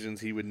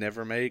decisions he would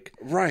never make.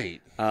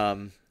 Right.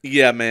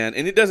 Yeah, man,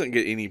 and it doesn't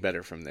get any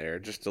better from there.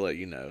 Just to let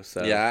you know.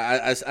 So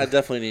yeah, I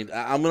definitely need.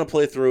 I'm gonna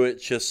play through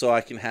it just so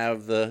I can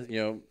have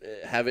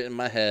have it in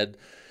my head.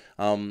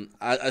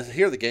 I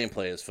hear the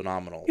gameplay is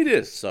phenomenal. It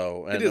is.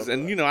 So it is,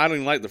 and I don't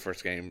even like the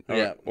first game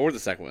or the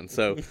second one.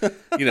 So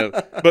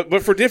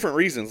but for different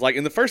reasons. Like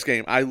in the first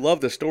game, I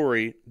love the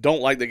story, don't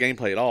like the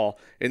gameplay at all.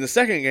 In the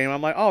second game,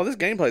 I'm like, oh, this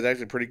gameplay is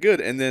actually pretty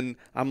good. And then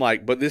I'm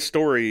like, but this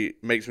story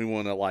makes me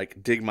want to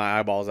dig my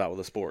eyeballs out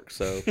with a spork.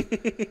 So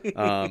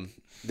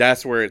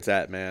that's where it's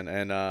at, man.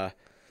 And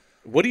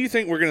what do you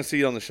think we're going to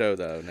see on the show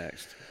though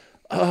next?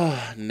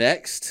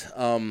 Next,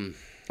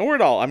 or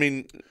at all? I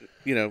mean.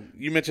 You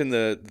mentioned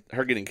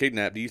her getting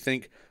kidnapped. Do you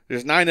think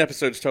there's 9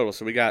 episodes total?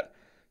 So we got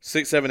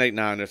 6, 7, 8,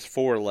 9. There's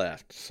 4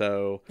 left.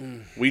 So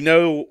we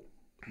know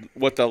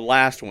what the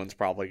last one's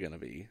probably going to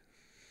be.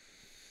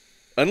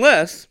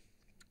 Unless,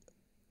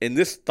 and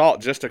this thought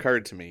just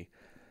occurred to me,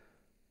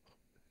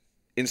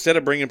 instead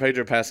of bringing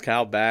Pedro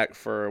Pascal back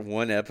for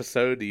 1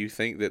 episode, do you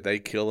think that they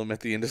kill him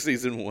at the end of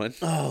season 1?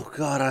 Oh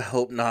God, I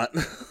hope not.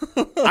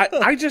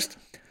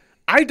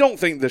 I don't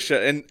think the show,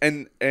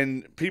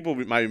 and people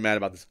might be mad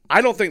about this,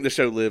 I don't think the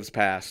show lives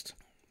past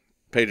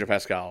Pedro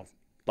Pascal.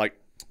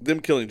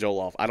 Them killing Joel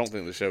off, I don't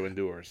think the show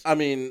endures. I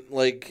mean,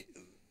 this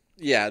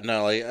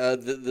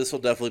will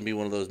definitely be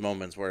one of those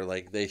moments where,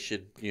 they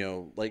should,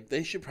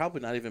 they should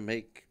probably not even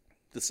make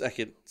the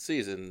second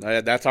season.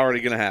 That's already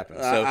going to happen.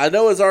 So. I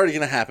know it's already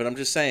going to happen. I'm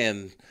just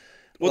saying.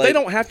 Well, they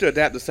don't have to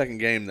adapt the second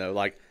game, though.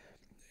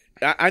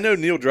 I know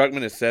Neil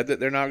Druckmann has said that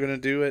they're not going to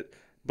do it,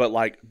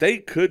 but, they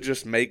could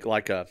just make,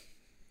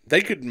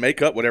 they could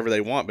make up whatever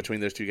they want between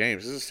those two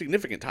games. It's a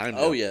significant time.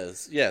 Oh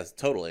yes,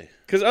 totally.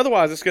 Because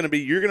otherwise, it's going to be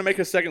you're going to make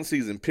a second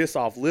season, piss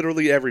off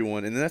literally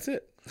everyone, and then that's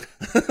it.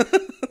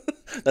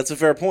 That's a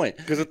fair point.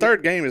 Because the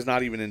third game is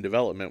not even in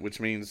development, which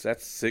means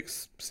that's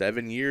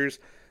 6-7 years.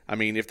 I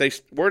mean, if they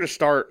were to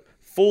start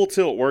full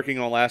tilt working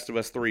on Last of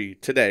Us 3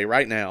 today,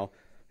 right now,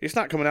 it's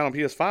not coming out on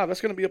PS5. That's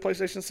going to be a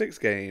PlayStation 6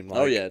 game.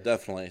 Oh yeah,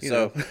 definitely.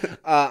 So,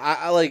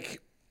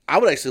 I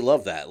would actually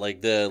love that.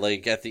 Like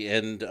at the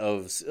end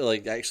of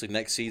actually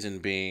next season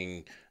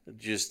being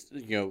just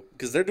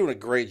because they're doing a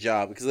great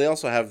job because they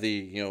also have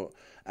the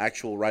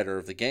actual writer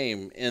of the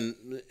game in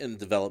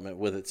development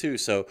with it too.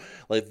 So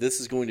like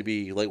this is going to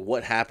be like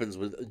what happens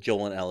with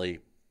Joel and Ellie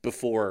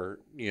before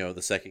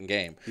the second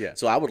game. Yeah.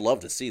 So I would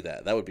love to see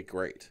that. That would be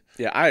great.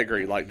 Yeah, I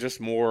agree. Like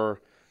just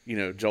more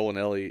Joel and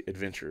Ellie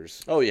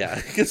adventures. Oh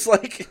yeah, it's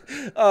like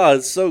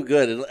it's so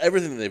good, and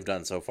everything they've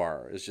done so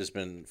far has just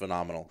been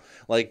phenomenal.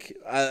 Like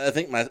I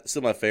think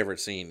still my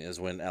favorite scene is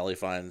when Ellie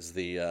finds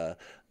the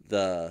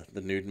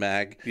nude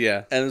mag.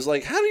 Yeah. And it's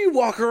like, how do you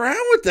walk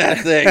around with that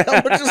thing?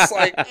 I'm just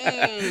like,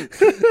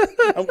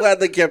 I'm glad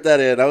they kept that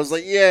in. I was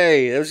like,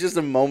 yay. It was just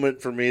a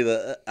moment for me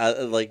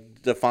that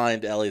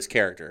defined Ellie's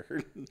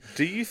character.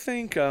 Do you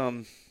think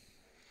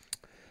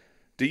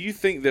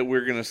that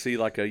we're going to see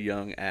like a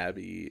young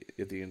Abby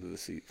at the end of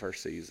the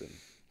first season?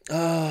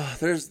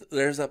 There's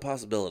that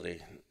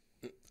possibility.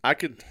 I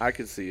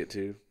could see it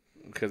too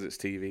because it's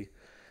TV.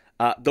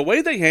 The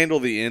way they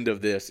handle the end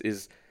of this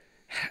is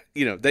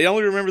they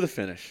only remember the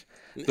finish.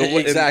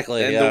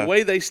 Exactly. And yeah. the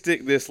way they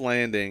stick this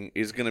landing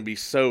is going to be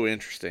so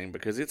interesting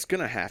because it's going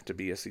to have to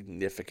be a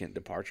significant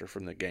departure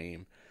from the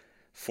game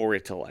for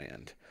it to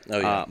land. Oh,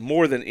 yeah.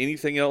 More than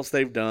anything else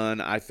they've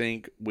done, I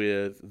think,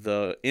 with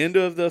the end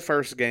of the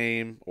first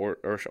game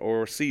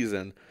or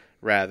season,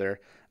 rather,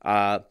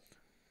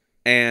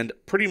 and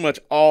pretty much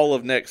all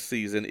of next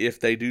season, if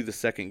they do the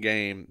second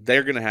game,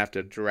 they're going to have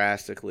to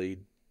drastically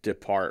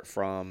depart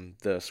from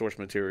the source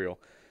material.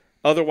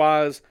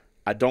 Otherwise,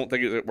 I don't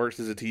think it works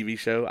as a TV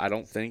show. I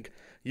don't think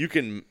you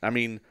can. I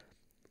mean,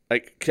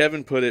 like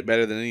Kevin put it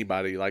better than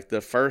anybody. Like the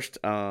first,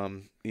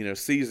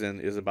 season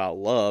is about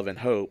love and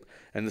hope,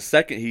 and the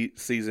second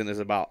season is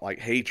about like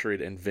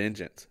hatred and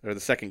vengeance, or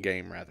the second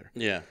game rather.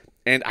 Yeah.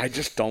 And I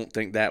just don't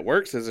think that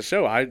works as a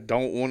show. I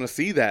don't want to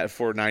see that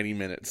for 90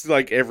 minutes,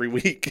 like every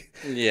week.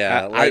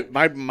 Yeah,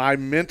 my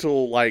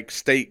mental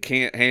state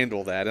can't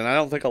handle that, and I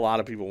don't think a lot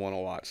of people want to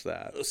watch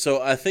that.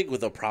 So I think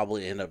what they'll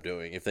probably end up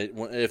doing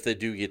if they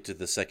do get to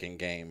the second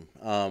game,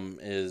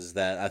 is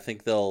that I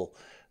think they'll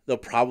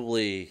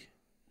probably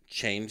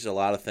change a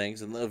lot of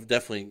things, and they'll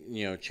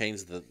definitely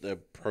change the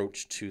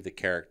approach to the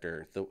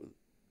character.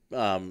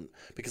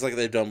 Because like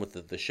they've done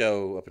with the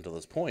show up until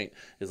this point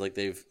is like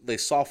they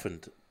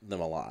softened them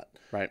a lot,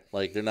 right?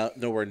 Like they're not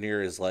nowhere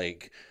near as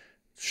like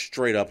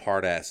straight up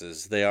hard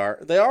asses. They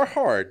are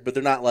hard, but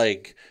they're not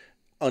like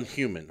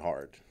unhuman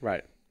hard,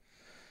 right?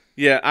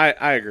 Yeah,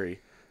 I agree.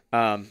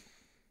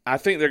 I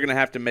think they're gonna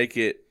have to make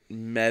it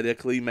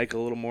medically make a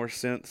little more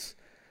sense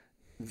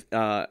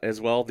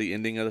as well. The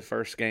ending of the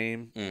first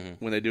game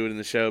when they do it in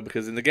the show,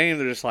 because in the game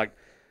they're just like,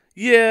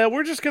 yeah,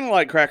 we're just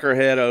gonna crack her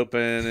head open,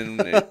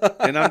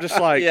 and I'm just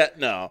like, yeah,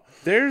 no,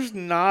 there's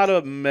not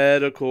a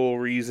medical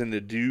reason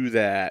to do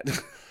that.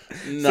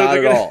 Not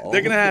at all.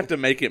 They're gonna have to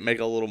make it make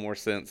a little more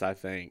sense, I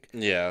think.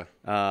 Yeah.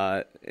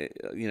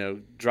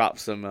 Drop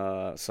some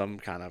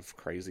kind of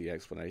crazy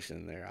explanation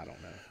in there. I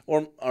don't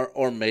know.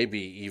 Or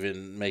maybe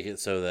even make it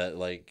so that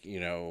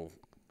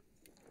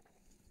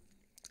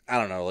I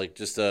don't know,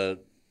 just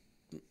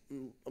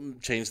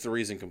change the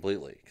reason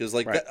completely, because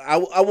right.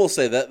 I will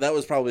say that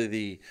was probably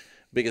the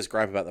biggest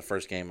gripe about the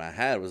first game I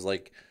had was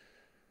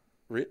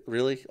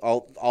really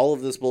all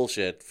of this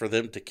bullshit for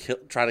them to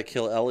try to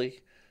kill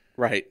Ellie,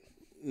 right?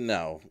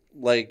 No,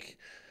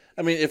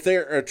 I mean, if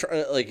they're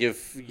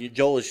if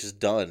Joel is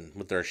just done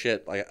with their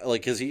shit,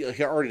 because he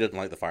already doesn't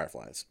like the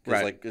Fireflies,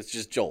 right? It's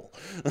just Joel.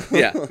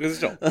 Yeah, it's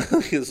Joel.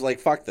 He's like,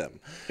 fuck them.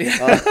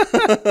 Yeah.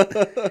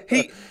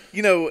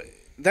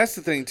 That's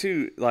the thing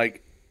too.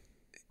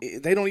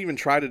 They don't even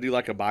try to do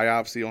a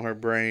biopsy on her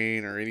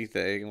brain or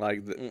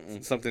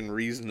anything something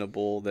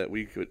reasonable that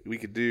we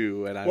could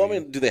do. And I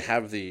mean, do they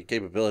have the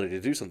capability to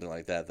do something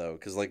like that though?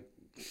 Because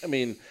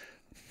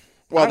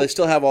while they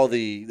still have all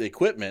the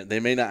equipment,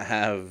 they may not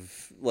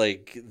have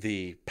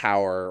the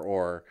power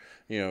or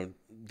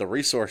the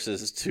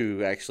resources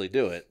to actually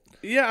do it.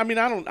 Yeah, I mean,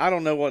 I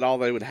don't know what all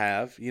they would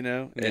have,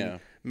 And yeah.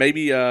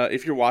 Maybe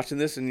if you're watching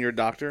this and you're a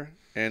doctor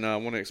and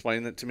want to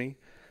explain that to me.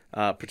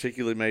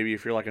 Particularly maybe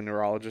if you're a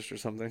neurologist or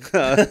something.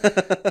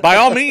 By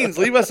all means,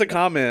 leave us a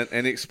comment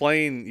and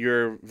explain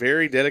your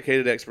very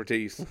dedicated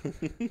expertise.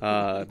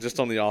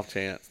 Just on the off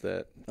chance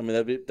that. I mean,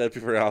 that'd be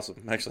pretty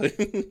awesome,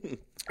 actually.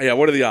 Yeah,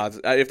 what are the odds?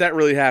 If that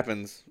really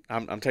happens,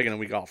 I'm taking a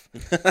week off.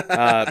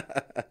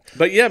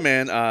 But yeah,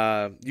 man,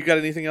 you got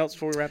anything else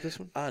before we wrap this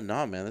one?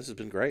 No, man, this has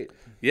been great.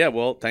 Yeah,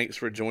 well, thanks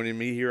for joining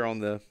me here on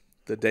the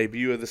the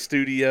debut of the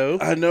studio.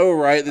 I know,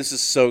 right? This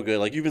is so good.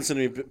 Like, you've been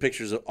sending me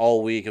pictures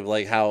all week of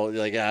like how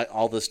like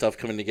all this stuff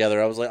coming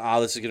together. I was like, oh,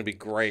 this is gonna be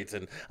great,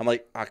 and I'm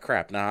like, oh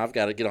crap, now I've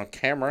got to get on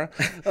camera.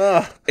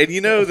 And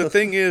the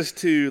thing is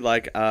too,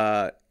 like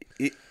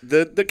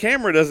the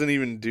camera doesn't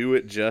even do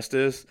it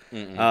justice,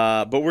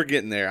 but we're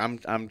getting there.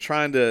 I'm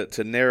trying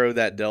to narrow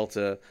that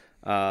delta,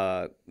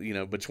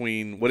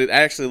 between what it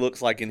actually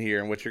looks like in here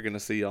and what you're going to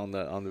see on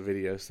the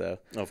video. So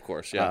of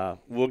course, yeah,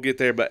 we'll get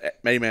there. But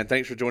hey, man,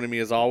 thanks for joining me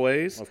as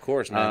always. Of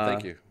course, man,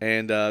 thank you.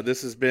 And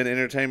this has been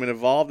Entertainment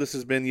Evolved. This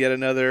has been yet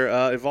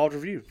another Evolved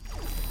review.